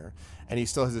standing there, and he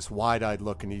still has this wide-eyed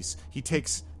look, and he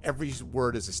takes every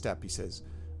word as a step. He says,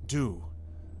 "Do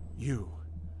you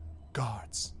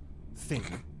guards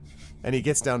think?" And he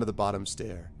gets down to the bottom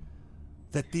stair.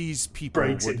 That these people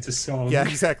breaks into song. Yeah,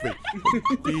 exactly.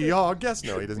 Be our guest.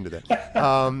 No, he doesn't do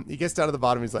that. He gets down to the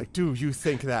bottom. He's like, "Do you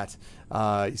think that?"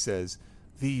 He says,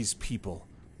 "These people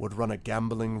would run a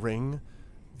gambling ring.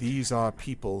 These are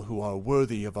people who are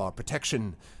worthy of our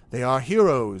protection. They are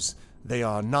heroes. They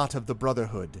are not of the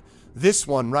Brotherhood. This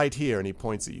one right here," and he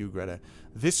points at you, Greta.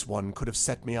 "This one could have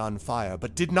set me on fire,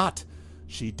 but did not.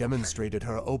 She demonstrated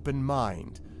her open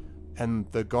mind." And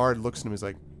the guard looks at him and is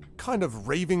like, kind of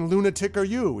raving lunatic are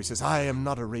you? He says, I am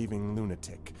not a raving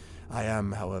lunatic. I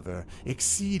am, however,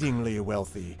 exceedingly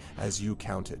wealthy, as you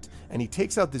count it. And he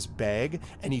takes out this bag,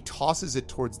 and he tosses it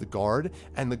towards the guard,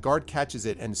 and the guard catches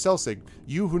it, and Celsig,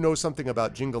 you who know something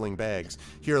about jingling bags,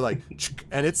 hear like,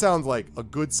 and it sounds like a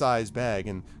good-sized bag,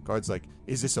 and guard's like,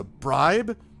 is this a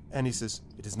bribe? And he says,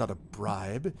 it is not a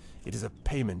bribe, it is a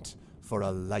payment for a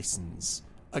license,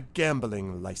 a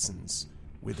gambling license.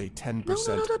 With a 10% no,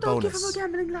 bonus. Don't give him a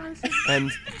gambling license.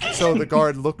 And so the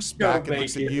guard looks back and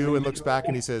looks at you and looks back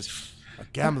and he says, a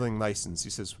gambling license.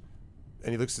 He says,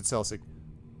 and he looks at Celsig,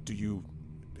 do you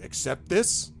accept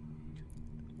this?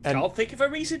 And I'll think of a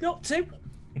reason not to.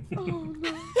 Oh,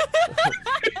 no.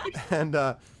 And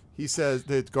he says,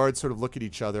 the guards sort of look at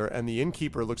each other and the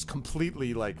innkeeper looks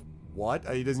completely like,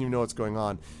 what? He doesn't even know what's going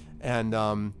on. And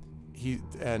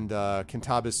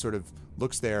Cantabus sort of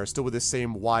looks there, still with this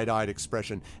same wide-eyed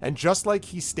expression. And just like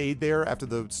he stayed there after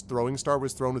the throwing star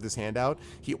was thrown with his hand out,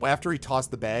 after he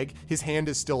tossed the bag, his hand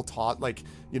is still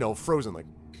frozen, like,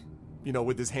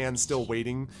 with his hand still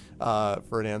waiting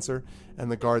for an answer. And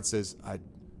the guard says,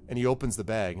 and he opens the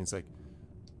bag, and he's like,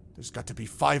 there's got to be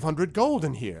 500 gold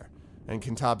in here. And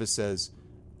Cantabus says,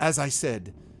 as I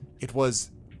said, it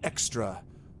was extra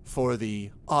for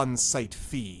the on-site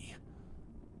fee.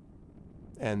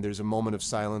 And there's a moment of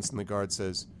silence, and the guard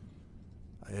says,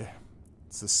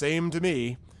 it's the same to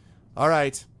me. All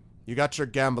right, you got your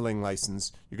gambling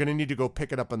license. You're going to need to go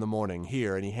pick it up in the morning.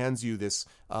 Here, and he hands you this,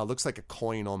 looks like a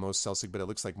coin almost, Celsig, but it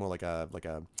looks like more like a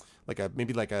I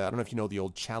don't know if you know the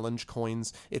old challenge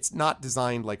coins. It's not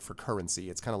designed like for currency.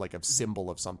 It's kind of like a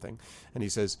symbol of something. And he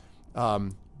says,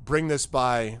 bring this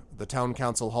by the town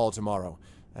council hall tomorrow,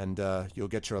 and you'll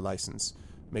get your license.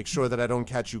 Make sure that I don't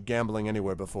catch you gambling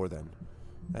anywhere before then.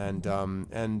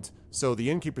 And so the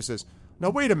innkeeper says, now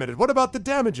wait a minute, what about the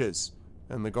damages?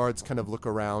 And the guards kind of look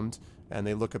around, and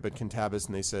they look up at Kentabis,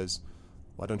 and they says,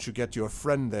 why don't you get your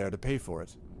friend there to pay for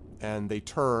it? And they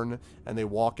turn, and they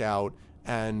walk out,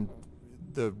 and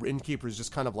the innkeeper is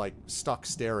just kind of like stuck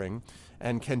staring.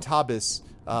 And Kentabis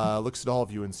looks at all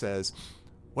of you and says,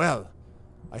 well,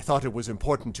 I thought it was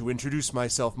important to introduce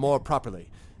myself more properly.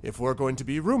 If we're going to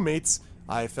be roommates,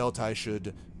 I felt I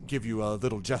should give you a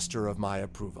little gesture of my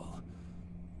approval.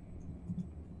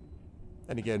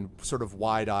 And again, sort of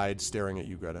wide-eyed staring at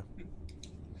you, Greta.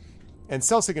 And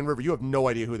Celsig and River, you have no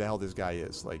idea who the hell this guy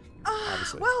is, like,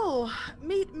 obviously. Well,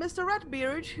 meet Mr.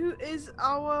 Redbeard, who is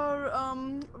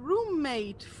our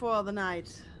roommate for the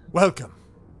night. Welcome.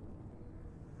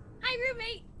 Hi,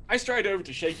 roommate. I stride over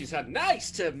to shake his hand.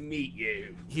 Nice to meet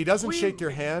you. He doesn't shake your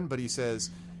hand, but he says,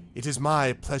 it is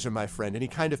my pleasure, my friend. And he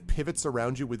kind of pivots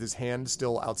around you with his hand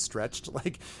still outstretched,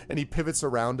 like, and he pivots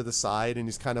around to the side, and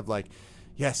he's kind of like,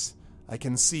 yes, I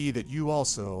can see that you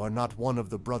also are not one of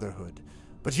the Brotherhood.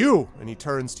 But you, and he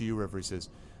turns to you, River, he says,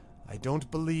 I don't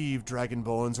believe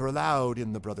Dragonborns are allowed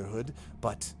in the Brotherhood,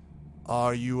 but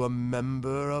are you a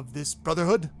member of this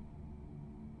Brotherhood?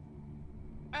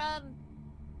 Yeah.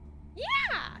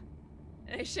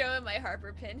 And I show him my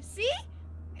Harper pin. See?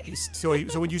 So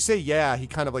when you say yeah, he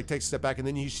kind of like takes a step back, and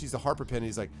then he sees the Harper pin, and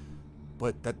he's like,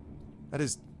 but that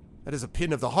is a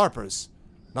pin of the Harpers,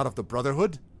 not of the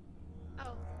Brotherhood.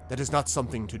 Oh. That is not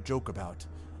something to joke about.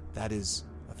 That is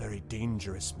a very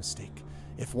dangerous mistake.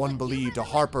 If one believed a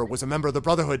Harper was a member of the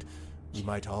Brotherhood, we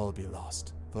might all be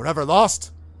lost. Forever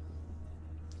lost.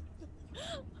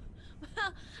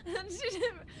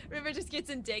 River just gets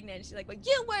indignant. She's like, well,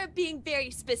 you were being very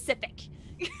specific.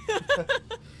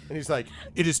 And he's like,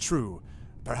 it is true.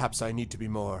 Perhaps I need to be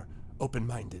more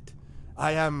open-minded.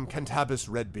 I am Kentabis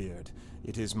Redbeard.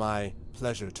 It is my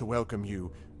pleasure to welcome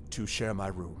you to share my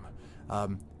room.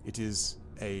 It is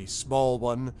a small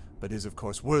one, but is of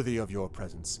course worthy of your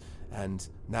presence. And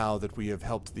now that we have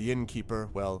helped the innkeeper,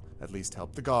 well, at least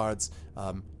helped the guards,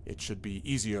 it should be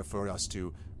easier for us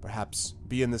to perhaps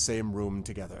be in the same room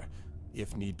together,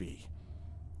 if need be.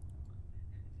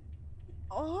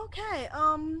 Okay,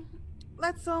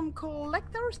 let's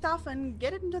collect our stuff and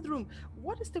get it into the room.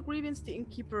 What is the grievance the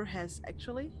innkeeper has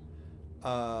actually?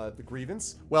 The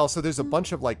grievance? Well, so there's a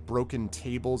bunch of like broken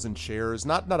tables and chairs.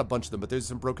 Not a bunch of them, but there's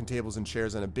some broken tables and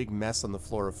chairs and a big mess on the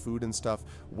floor of food and stuff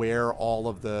where all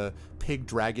of the pig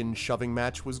dragon shoving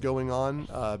match was going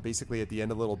on, basically at the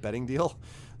end of a little betting deal.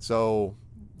 So,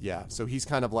 yeah. So he's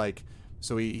kind of like,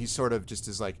 so he sort of just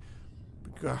is like,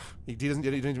 he doesn't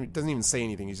even say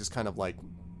anything. He's just kind of like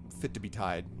fit to be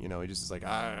tied. You know, he just is like,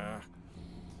 ah.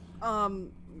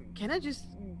 Can I just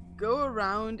go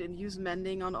around and use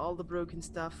mending on all the broken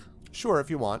stuff? Sure, if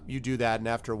you want. You do that, and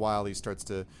after a while, he starts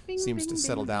to seems bing, to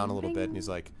settle bing, down bing, a little bing, bit, and he's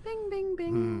like, bing, bing,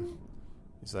 bing.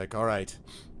 He's like, all right,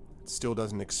 it still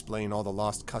doesn't explain all the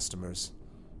lost customers,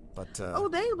 but Oh,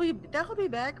 they'll be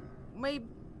back.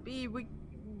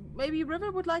 Maybe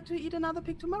River would like to eat another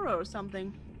pig tomorrow or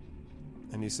something.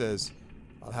 And he says,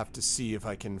 I'll have to see if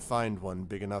I can find one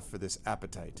big enough for this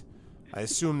appetite. I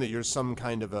assume that you're some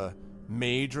kind of a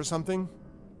mage or something?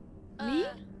 Me?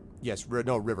 Yes,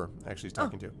 no, River, actually, he's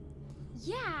talking to.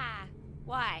 Yeah.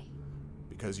 Why?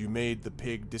 Because you made the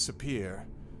pig disappear.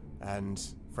 And,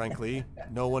 frankly,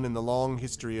 no one in the long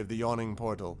history of the Yawning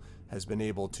Portal has been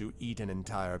able to eat an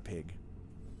entire pig.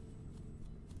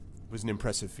 It was an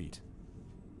impressive feat.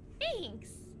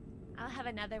 Thanks. I'll have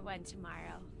another one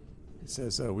tomorrow. He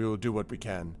says, we will do what we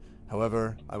can.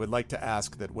 However, I would like to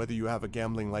ask that whether you have a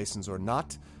gambling license or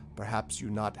not, perhaps you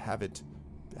not have it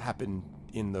happen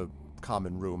in the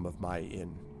common room of my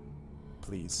inn.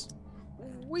 Please.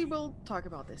 We will talk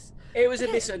about this. It was a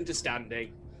Okay.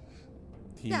 misunderstanding.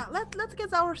 Yeah, let's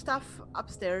get our stuff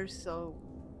upstairs so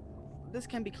this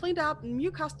can be cleaned up,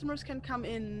 new customers can come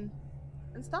in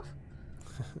and stuff.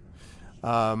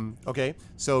 Okay,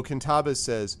 so Kentabis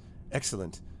says,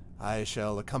 excellent, I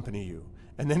shall accompany you.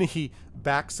 And then he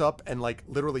backs up and, like,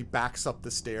 literally backs up the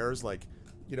stairs, like,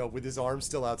 you know, with his arms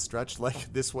still outstretched,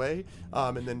 like, this way,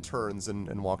 and then turns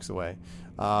and walks away.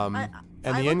 And I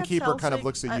the look at innkeeper kind of Celsig,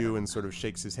 looks at you and sort of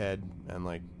shakes his head and,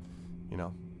 like, you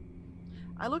know.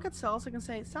 I look at Celsig and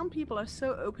say, some people are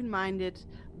so open-minded,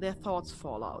 their thoughts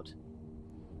fall out.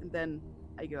 And then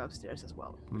I go upstairs as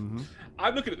well. Mm-hmm.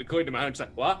 I'm looking at the coin in my hand, just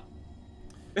like, what?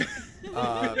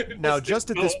 Now, just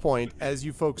at this point, as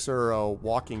you folks are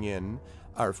walking in,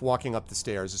 or walking up the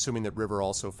stairs, assuming that River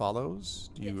also follows.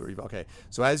 Okay.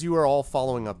 So as you are all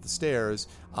following up the stairs,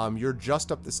 you're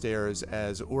just up the stairs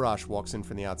as Urash walks in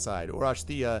from the outside. Urash,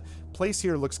 the place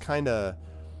here looks kind of.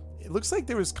 It looks like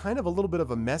there was kind of a little bit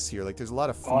of a mess here. Like there's a lot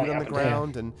of food on the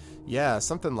ground and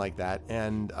something like that.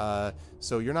 And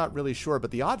so you're not really sure.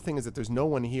 But the odd thing is that there's no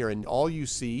one here, and all you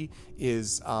see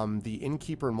is the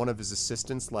innkeeper and one of his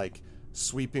assistants like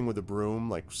sweeping with a broom,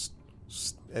 like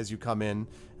as you come in,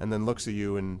 and then looks at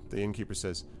you, and the innkeeper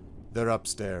says, "They're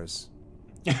upstairs."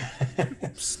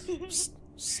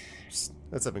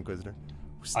 That's up, Inquisitor.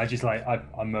 I just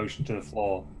I motioned to the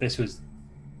floor. This was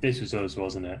us,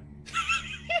 wasn't it?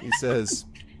 He says,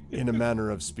 in a manner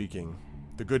of speaking,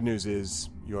 the good news is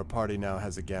your party now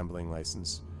has a gambling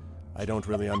license. I don't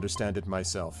really understand it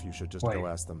myself. You should just go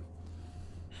ask them.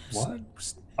 What?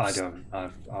 I don't.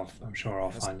 I'm sure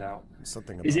I'll find out.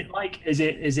 Something about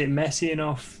is it messy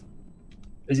enough?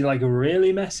 Is it like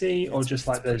really messy, or just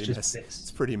like there's just bits?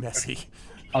 It's pretty messy.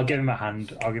 I'll give him a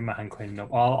hand. I'll give him a hand cleaning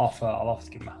up. I'll offer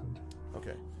to give him a hand.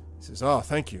 Okay. He says, "Oh,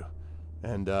 thank you."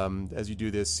 And as you do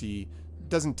this, he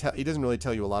doesn't really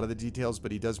tell you a lot of the details,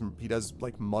 but he does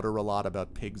like mutter a lot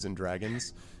about pigs and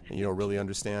dragons, and you don't really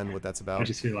understand what that's about. I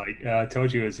just feel like I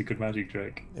told you it's a good magic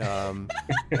trick.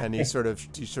 And he sort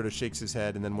of shakes his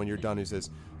head, and then when you're done, he says,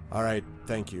 "All right,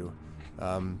 thank you.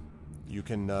 You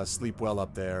can sleep well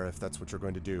up there if that's what you're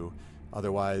going to do.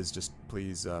 Otherwise, just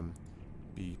please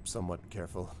be somewhat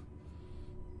careful."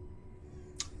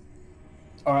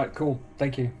 All right, cool.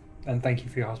 Thank you, and thank you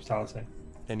for your hospitality.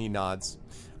 And he nods.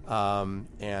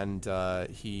 And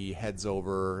he heads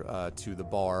over to the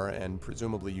bar, and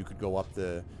presumably you could go up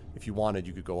if you wanted,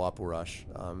 you could go up Urash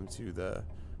to the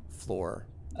floor.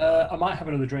 I might have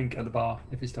another drink at the bar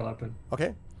if it's still open.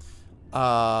 Okay.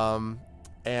 Yeah,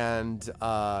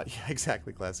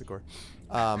 exactly, classic or.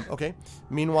 Okay.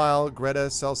 Meanwhile, Greta,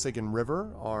 Selsig, and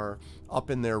River are up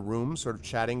in their room, sort of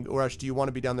chatting. Urash, do you want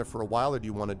to be down there for a while, or do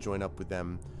you want to join up with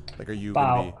them? Like, are you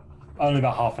going to be... Only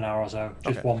about half an hour or so.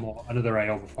 Just one more, another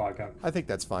ale before I go. I think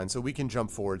that's fine. So we can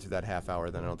jump forward to that half hour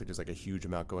then. I don't think there's like a huge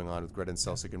amount going on with Greta and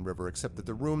Selsig and River, except that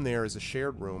the room there is a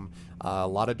shared room. A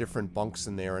lot of different bunks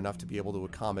in there, enough to be able to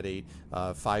accommodate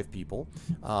 5 people.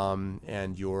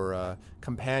 And your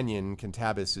companion,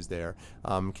 Kentabis, is there.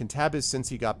 Kentabis, since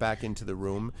he got back into the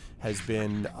room, has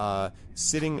been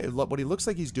sitting. What he looks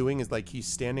like he's doing is like he's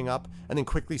standing up and then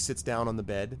quickly sits down on the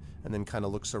bed and then kind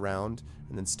of looks around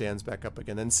and then stands back up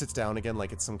again, then sits down again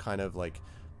like it's some kind of like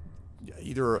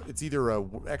either a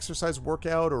exercise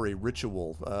workout or a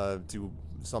ritual to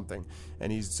something,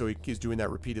 and he's doing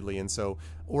that repeatedly. And so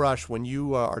Urash, when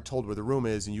you are told where the room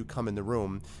is and you come in the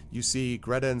room, you see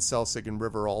Greta and Selsig and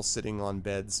River all sitting on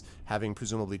beds, having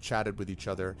presumably chatted with each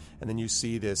other, and then you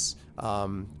see this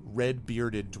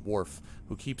red-bearded dwarf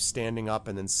who keeps standing up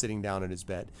and then sitting down in his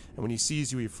bed. And when he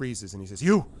sees you, he freezes and he says,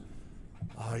 "You!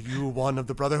 Are you one of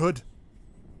the Brotherhood?"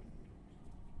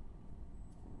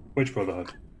 Which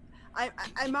Brotherhood?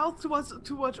 I mouth towards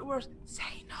Urash.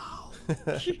 Say no.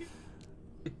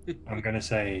 I'm gonna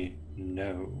say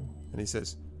no. And he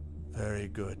says, "Very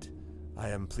good. I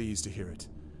am pleased to hear it.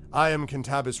 I am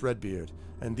Kentabis Redbeard,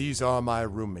 and these are my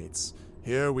roommates.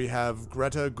 Here we have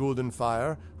Greta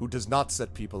Guldenfire, who does not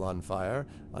set people on fire,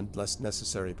 unless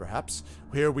necessary perhaps.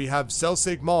 Here we have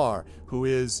Selsig Mar, who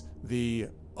is the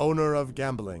owner of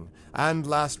gambling. And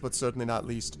last but certainly not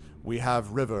least, we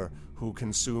have River, who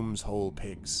consumes whole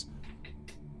pigs."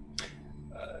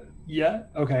 Yeah,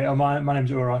 okay. My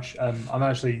name's Urash.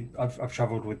 I've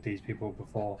travelled with these people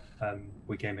before.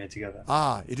 We came here together.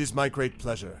 "Ah, it is my great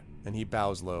pleasure." And he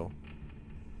bows low.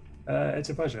 It's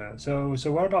a pleasure. So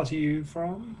whereabouts are you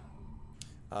from?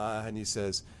 And he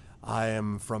says, "I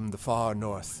am from the far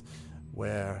north,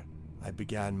 where I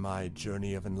began my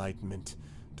journey of enlightenment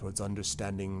towards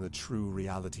understanding the true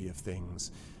reality of things.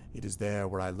 It is there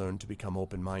where I learned to become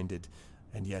open-minded,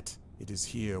 and yet it is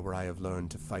here where I have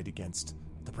learned to fight against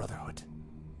the Brotherhood."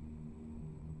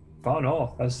 Far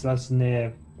north. That's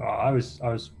near. I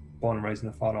was born and raised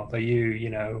in the far north. Are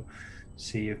you,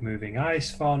 Sea of Moving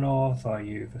Ice far north? Are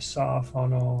you Vassar far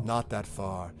north? Not that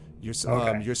far. Okay.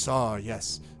 Yassar,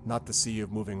 yes. Not the Sea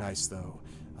of Moving Ice, though.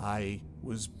 I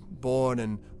was born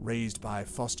and raised by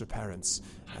foster parents,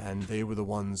 and they were the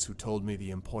ones who told me the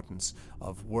importance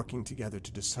of working together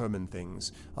to determine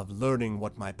things, of learning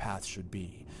what my path should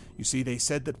be. You see, they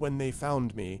said that when they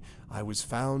found me, I was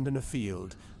found in a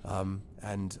field,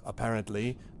 and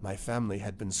apparently my family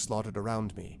had been slaughtered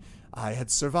around me. I had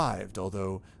survived,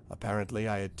 although apparently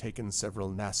I had taken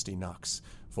several nasty knocks.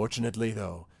 Fortunately,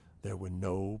 though, there were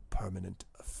no permanent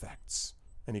effects.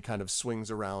 And he kind of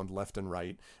swings around left and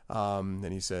right, and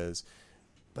he says,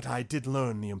 But I did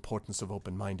learn the importance of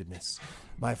open-mindedness.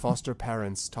 My foster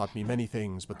parents taught me many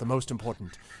things, but the most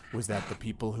important was that the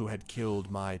people who had killed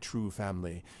my true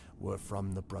family were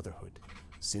from the Brotherhood.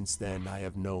 Since then, I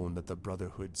have known that the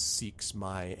Brotherhood seeks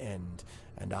my end,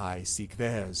 and I seek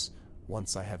theirs,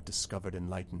 once I have discovered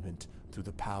enlightenment through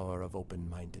the power of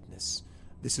open-mindedness.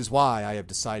 This is why I have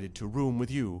decided to room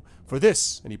with you, for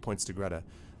this, and he points to Greta,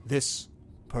 this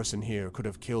person here could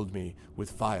have killed me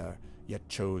with fire, yet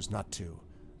chose not to.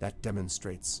 That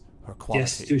demonstrates her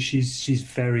quality. Yes, she's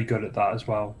very good at that as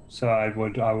well. So I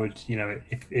would,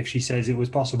 if she says it was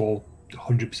possible,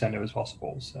 100% it was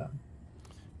possible. So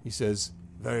he says,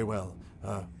 very well.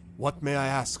 What, may I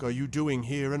ask, are you doing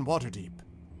here in Waterdeep?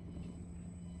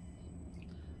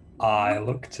 I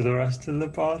look to the rest of the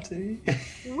party.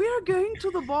 We're going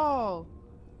to the ball.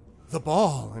 The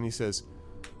ball, and he says,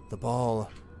 the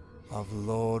ball of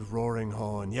Lord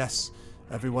Roaringhorn. Yes,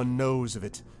 everyone knows of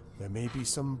it. There may be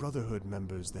some Brotherhood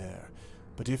members there,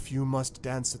 but if you must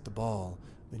dance at the ball,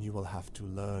 then you will have to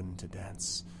learn to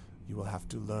dance. You will have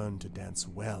to learn to dance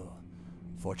well.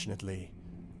 Fortunately,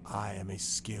 I am a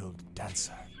skilled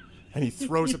dancer. And he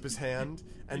throws up his hand,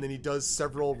 and then he does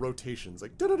several rotations,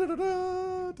 like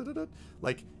da-da-da-da-da, da-da-da.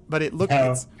 Like, but it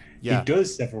looks, He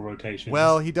does several rotations.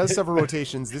 Well, he does several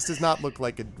rotations. This does not look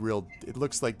like a real. It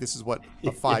looks like this is what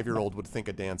a 5-year-old would think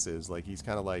a dance is. Like he's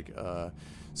kind of like.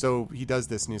 So he does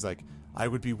this, and he's like, "I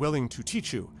would be willing to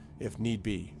teach you if need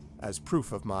be, as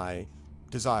proof of my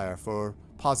desire for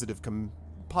positive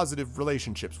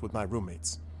relationships with my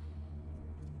roommates."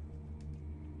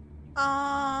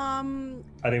 I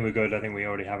think we're good. I think we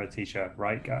already have a teacher,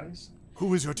 right, guys?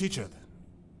 Who is your teacher then?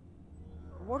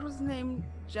 What was his name?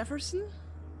 Jefferson?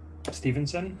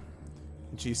 Stevenson?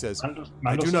 And she says, Mandelson?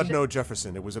 I do not know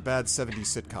Jefferson. It was a bad 70s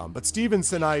sitcom. But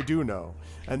Stevenson I do know.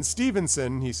 And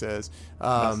Stevenson, he says,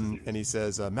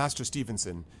 Master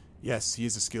Stevenson, yes, he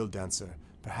is a skilled dancer.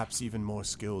 Perhaps even more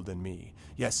skilled than me.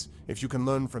 Yes, if you can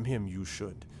learn from him, you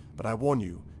should. But I warn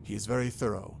you, he is very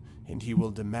thorough, and he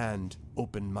will demand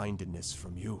open-mindedness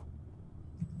from you.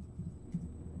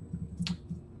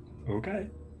 Okay.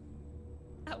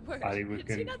 That word. I think we Do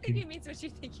you can- not think it means what you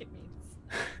think it means?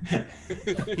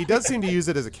 He does seem to use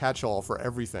it as a catch-all for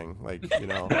everything. Like,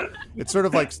 it's sort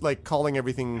of like calling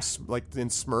everything like in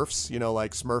Smurfs,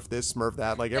 like Smurf this, Smurf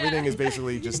that. Like everything is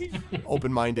basically just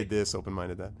open-minded this,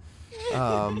 open-minded that.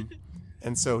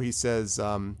 And so he says,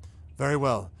 very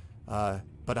well,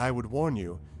 but I would warn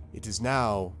you, it is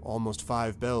now almost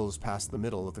 5 bells past the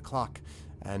middle of the clock,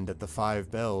 and at the 5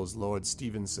 bells,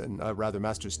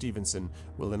 Master Stevenson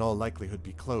will in all likelihood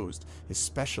be closed,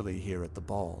 especially here at the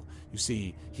ball. You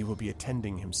see, he will be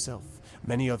attending himself.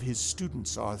 Many of his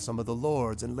students are some of the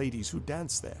lords and ladies who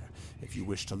dance there. If you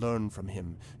wish to learn from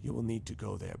him, you will need to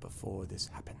go there before this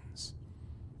happens.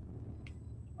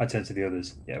 I turn to the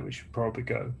others. Yeah, we should probably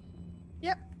go.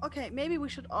 Yep. Okay, maybe we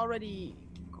should already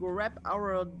grab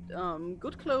our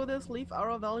good clothes, leave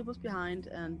our valuables behind,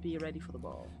 and be ready for the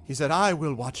ball. He said, I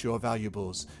will watch your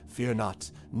valuables. Fear not.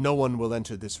 No one will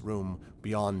enter this room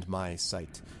beyond my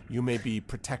sight. You may be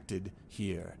protected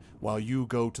here, while you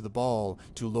go to the ball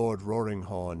to Lord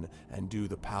Roaringhorn and do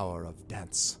the power of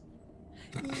dance.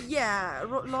 Yeah,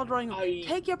 Lord Roaringhorn.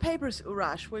 Take your papers,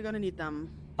 Urash. We're gonna need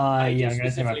them. I I'm do gonna say my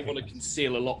specifically want to papers.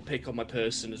 conceal a lockpick on my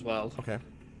person as well. Okay.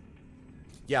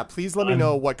 Yeah, please let me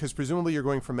know what, because presumably you're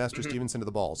going from Master Stevenson to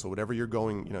the ball, so whatever you're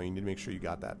going, you need to make sure you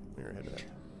got that when you're ahead of that.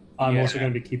 I'm Yeah. also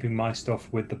going to be keeping my stuff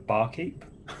with the barkeep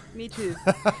Me too.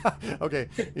 Okay,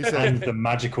 he and said, the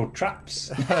magical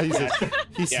traps.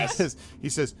 he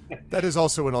says, that is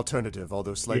also an alternative,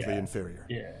 although slightly Yeah. inferior.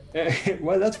 Yeah.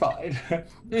 Well, that's fine.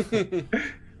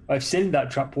 I've seen that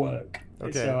trap work.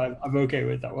 Okay. So I'm okay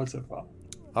with that one so far.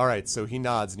 All right, so he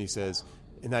nods and he says,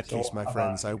 in that So, case, my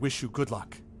friends, I wish you good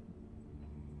luck.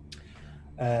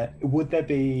 Would there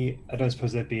be, I don't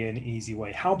suppose there'd be an easy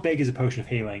way. How big is a potion of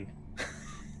healing?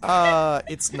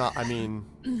 It's not,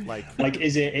 Like,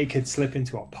 is it could slip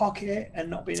into a pocket and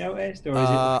not be noticed? Or is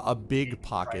it like a big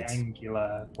pocket.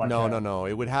 triangular? No.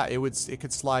 It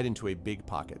could slide into a big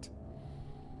pocket.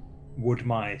 Would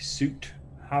my suit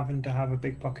happen to have a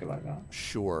big pocket like that?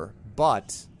 Sure,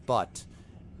 but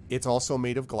it's also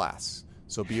made of glass.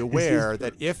 So be aware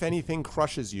that if anything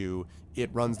crushes you, it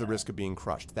runs the risk of being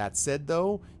crushed. That said,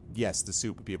 though, yes, the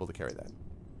suit would be able to carry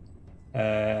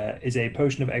that. Is a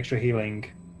potion of extra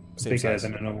healing Same bigger size.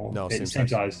 than a normal? No, It's same same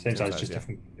size. size, Same just size, yeah.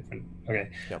 different. Okay,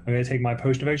 Yep. I'm going to take my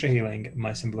potion of extra healing,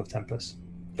 my symbol of Tempest.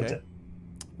 That's Okay. it.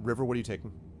 River, what are you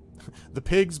taking? The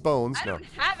pig's bones. I No. don't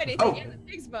have anything Oh. in the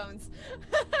pig's bones.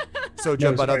 So,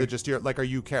 Jeb, but sorry. other just your like, are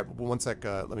you? One sec.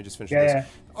 Let me just finish Yeah, this. yeah.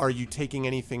 Are you taking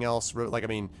anything else? Like, I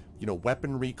mean,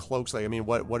 weaponry, cloaks? Like, I mean,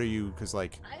 what are you? Because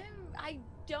like, I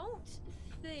don't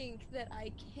think that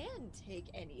I can take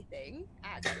anything,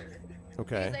 actually.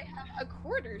 okay, Because I have a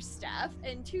quarterstaff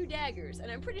and 2 daggers,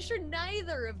 and I'm pretty sure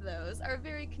neither of those are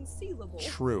very concealable.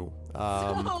 true.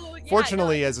 So, yeah,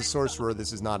 Fortunately, no, as a sorcerer,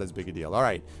 this is not as big a deal. All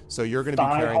right, so you're going to be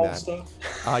Thigh carrying that.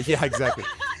 holster. Yeah, exactly.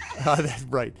 That's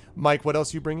right, Mike. What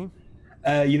else are you bringing?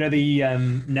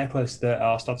 The necklace that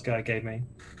our stats guy gave me.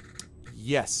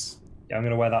 Yes. Yeah, I'm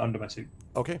gonna wear that under my suit.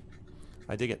 Okay,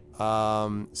 I dig it.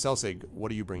 Selsig, what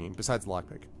are you bringing besides the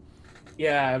lockpick?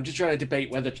 Yeah, I'm just trying to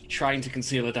debate whether trying to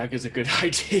conceal a dagger is a good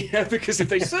idea, because if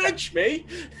they search me,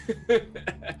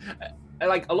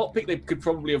 like a lockpick they could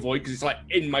probably avoid because it's like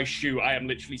in my shoe. I am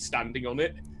literally standing on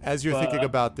it. As you're thinking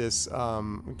about this,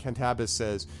 Cantabus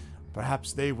says,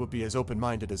 "Perhaps they will be as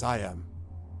open-minded as I am."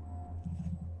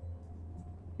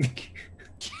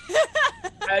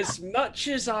 As much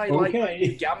as I like my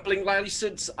new gambling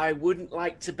license, I wouldn't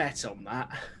like to bet on that.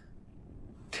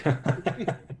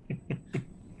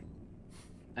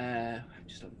 I'm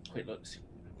just having a quick look.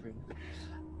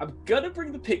 I'm gonna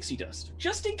bring the pixie dust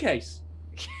just in case.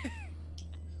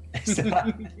 That's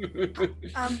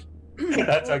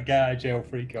a guy jail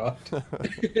free card.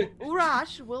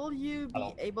 Urash, will you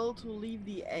be able to leave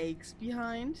the eggs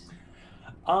behind?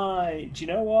 Do you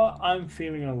know what? I'm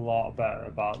feeling a lot better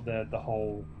about the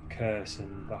whole curse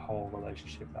and the whole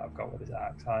relationship that I've got with this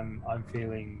axe. I'm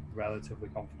feeling relatively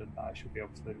confident that I should be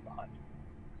able to leave it behind.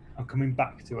 I'm coming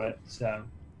back to it, so.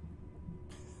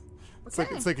 It's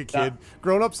like a kid.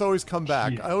 Grown-ups always come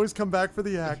back. I always come back for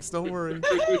the axe. Don't worry.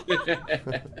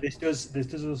 This does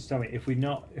also tell me if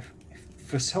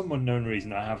for some unknown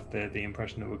reason I have the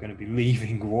impression that we're going to be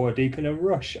leaving Waterdeep in a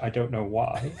rush. I don't know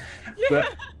why,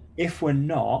 but if we're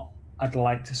not, I'd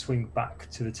like to swing back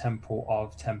to the Temple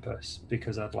of Tempest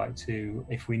because I'd like to,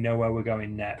 if we know where we're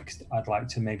going next, I'd like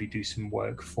to maybe do some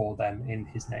work for them in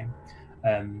his name.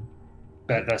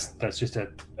 But that's just a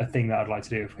thing that I'd like to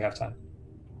do if we have time.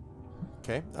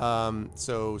 Okay.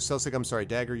 So Selsig, I'm sorry,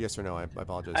 dagger, yes or no? I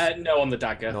apologize. No on the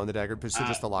dagger. No on the dagger. So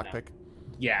just the lockpick.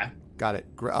 Yeah. Got it.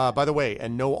 By the way,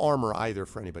 and no armor either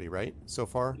for anybody, right? So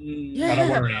far. I don't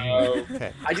wear any.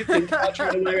 Okay. I did think about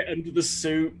trying to wear it under the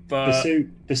suit, but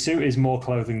the suit is more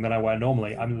clothing than I wear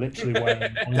normally. I'm literally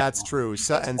wearing. That's true.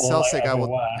 And all Selsig,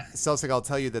 wear. I'll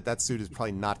tell you that suit is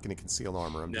probably not going to conceal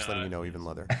armor. I'm just letting you know, even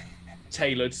leather.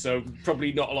 Tailored, so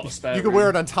probably not a lot of spare. You can wear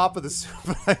it on top of the suit.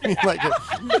 But I mean, like,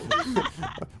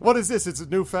 what is this? It's a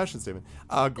new fashion statement.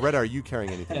 Greta, are you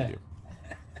carrying anything with you?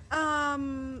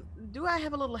 Do I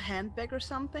have a little handbag or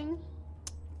something?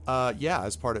 Yeah,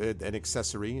 as part of an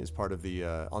accessory, as part of the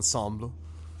ensemble.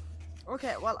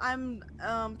 Okay, well, I'm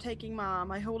taking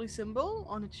my holy symbol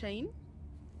on a chain.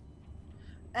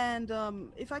 And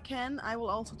if I can, I will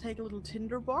also take a little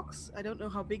tinder box. I don't know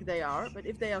how big they are, but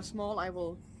if they are small, I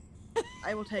will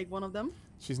take one of them.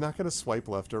 She's not going to swipe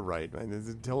left or right. And it's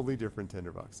a totally different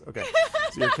tinderbox. Okay,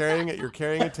 so you're carrying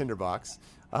a tinderbox.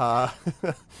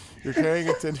 You're carrying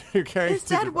a tinder. Is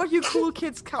that what you cool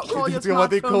kids call your smartphones what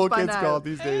they cool by kids now? call it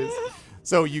these days.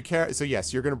 So you carry. So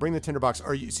yes, you're going to bring the tinderbox.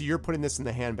 So you're putting this in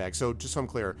the handbag. So just so I'm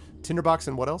clear, tinderbox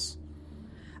and what else?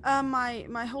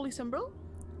 My holy symbol.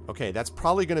 Okay, that's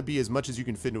probably going to be as much as you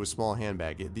can fit into a small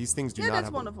handbag. These things do not have. Yeah,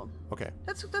 that's one of them. Okay.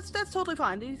 That's totally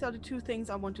fine. These are the 2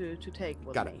 things I want to take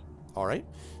with Got me. it. All right.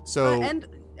 So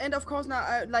and of course now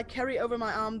I like carry over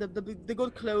my arm the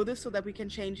good clothes so that we can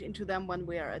change into them when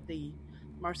we are at the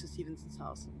Marcia Stevenson's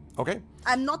house. Okay.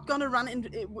 I'm not gonna run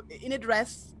in a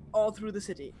dress all through the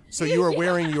city. So you are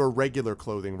wearing your regular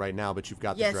clothing right now, but you've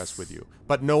got the dress with you.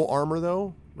 But no armor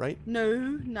though, right? No,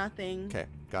 nothing. Okay,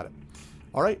 got it.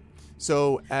 All right.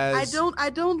 So as I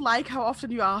don't like how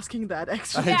often you're asking that.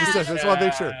 Actually, I just want to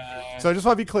make sure. So I just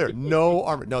want to be clear. No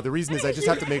armor. No, the reason is I just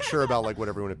have to make sure about like what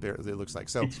everyone it looks like.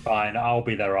 So it's fine. I'll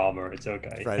be their armor. It's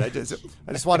okay. Right. I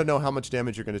just want to know how much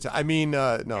damage you're going to take. I mean,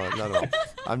 no, not at all.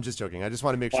 I'm just joking. I just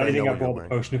want to make sure. Why do you I think I bought the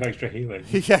potion of extra healing?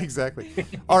 Yeah, exactly.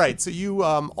 All right. So you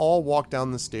all walk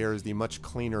down the stairs, the much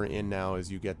cleaner inn now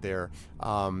as you get there,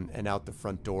 and out the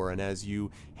front door. And as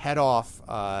you head off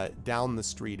down the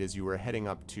street, as you were heading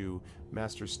up to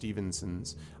Master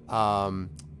Stevenson's, none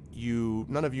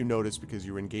of you noticed because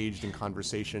you were engaged in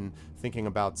conversation, thinking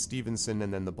about Stevenson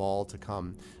and then the ball to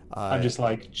come. I'm just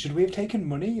like, should we have taken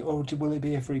money or will it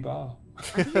be a free bar?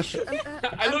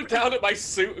 I look down at my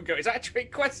suit and go, is that a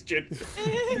trick question?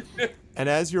 And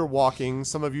as you're walking,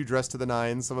 some of you dressed to the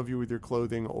nines, some of you with your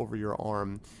clothing over your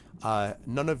arm,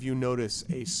 none of you notice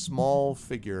a small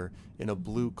figure in a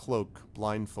blue cloak,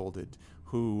 blindfolded,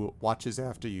 who watches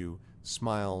after you,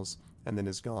 smiles, and then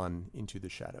is gone into the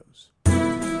shadows.